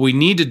 What we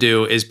need to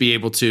do is be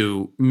able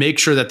to make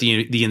sure that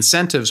the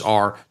incentives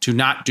are to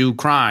not do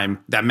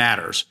crime that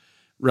matters,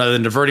 rather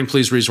than diverting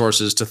police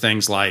resources to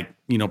things like,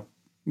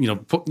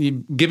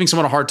 giving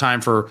someone a hard time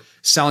for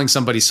selling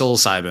somebody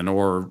psilocybin,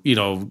 or,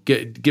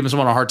 giving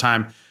someone a hard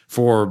time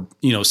for,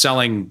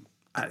 selling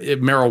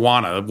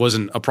marijuana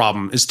wasn't a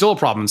problem. It's still a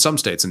problem in some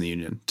states in the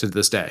union to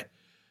this day.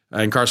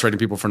 Incarcerating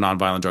people for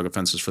nonviolent drug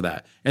offenses for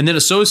that. And then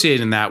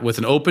associating that with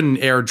an open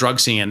air drug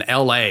scene in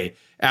LA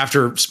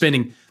after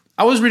spending,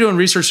 I was redoing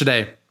research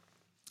today,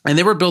 and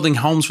they were building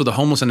homes for the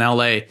homeless in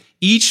LA.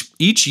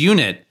 Each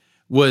unit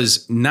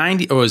was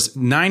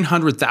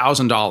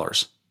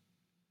 $900,000.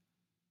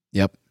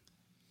 Yep.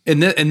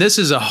 And this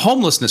is a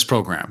homelessness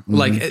program. Mm-hmm.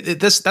 Like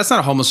that's not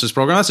a homelessness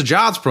program. That's a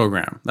jobs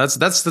program.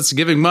 That's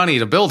giving money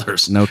to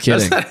builders. No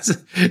kidding. But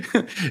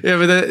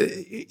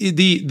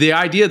the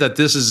idea that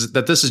this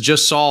is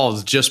just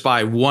solved just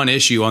by one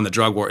issue on the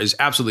drug war is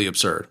absolutely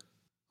absurd.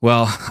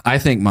 Well, I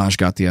think Maj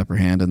got the upper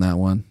hand in that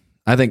one.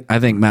 I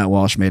think Matt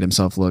Walsh made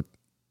himself look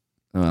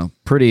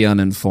pretty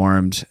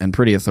uninformed and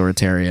pretty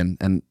authoritarian.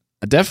 And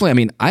definitely. I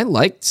mean, I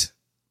liked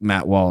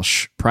Matt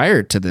Walsh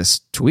prior to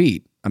this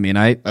tweet. I mean,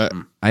 I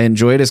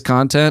enjoyed his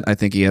content. I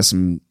think he has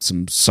some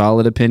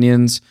solid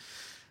opinions,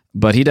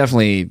 but he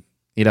definitely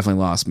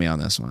lost me on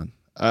this one.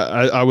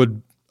 I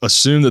would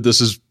assume that this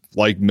is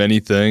like many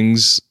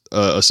things,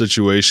 a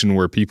situation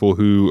where people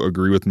who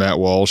agree with Matt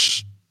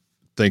Walsh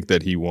think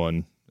that he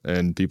won,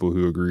 and people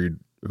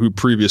who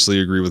previously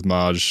agree with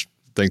Maj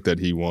think that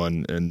he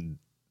won, and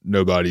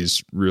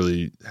nobody's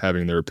really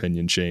having their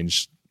opinion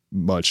changed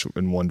much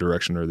in one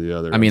direction or the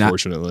other. I mean,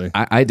 unfortunately,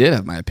 I did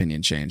have my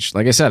opinion changed.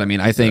 Like I said, I mean,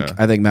 I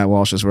think Matt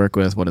Walsh's work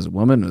with What Is a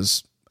Woman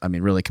was, I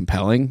mean, really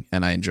compelling,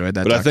 and I enjoyed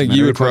that. But I think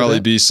you would probably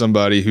be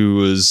somebody who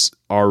was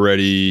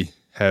already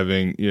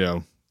having,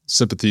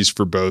 sympathies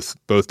for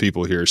both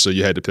people here, so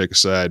you had to pick a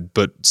side.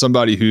 But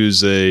somebody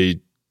who's a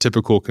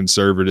typical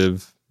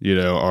conservative,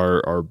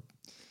 are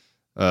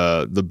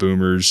the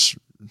boomers,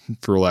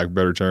 for lack of a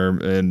better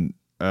term, and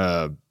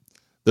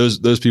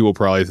those people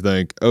probably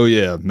think, oh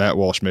yeah, Matt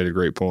Walsh made a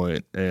great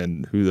point,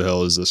 and who the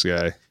hell is this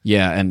guy?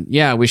 Yeah, and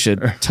we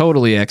should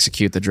totally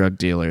execute the drug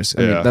dealers.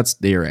 I mean,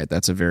 you're right.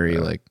 That's a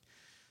very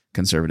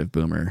conservative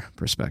boomer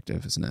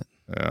perspective, isn't it?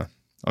 Yeah,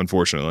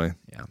 unfortunately.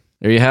 Yeah.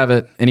 There you have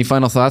it. Any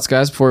final thoughts,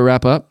 guys, before we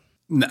wrap up?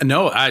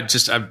 No, I'm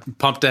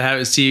pumped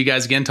to see you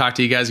guys again, talk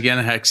to you guys again.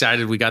 I'm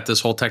excited we got this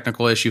whole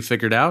technical issue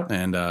figured out,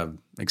 and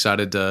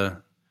excited to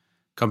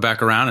come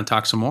back around and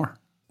talk some more.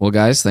 Well,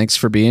 guys, thanks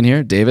for being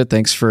here. David,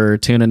 thanks for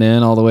tuning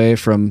in all the way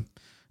from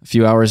a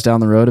few hours down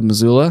the road in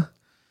Missoula.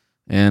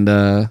 And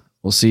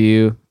we'll see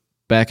you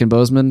back in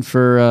Bozeman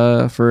for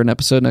an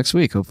episode next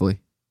week, hopefully.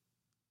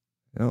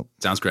 Yep.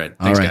 Sounds great.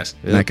 Thanks, guys.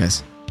 Good night,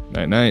 guys.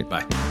 Night.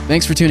 Bye.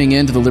 Thanks for tuning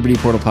in to the Liberty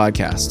Portal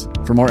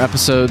podcast. For more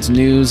episodes,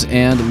 news,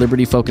 and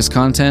Liberty-focused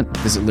content,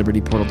 visit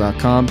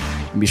libertyportal.com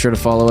and be sure to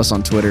follow us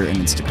on Twitter and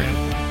Instagram.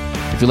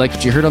 If you liked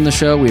what you heard on the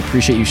show, we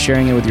appreciate you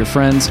sharing it with your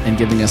friends and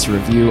giving us a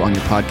review on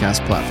your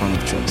podcast platform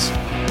of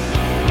choice.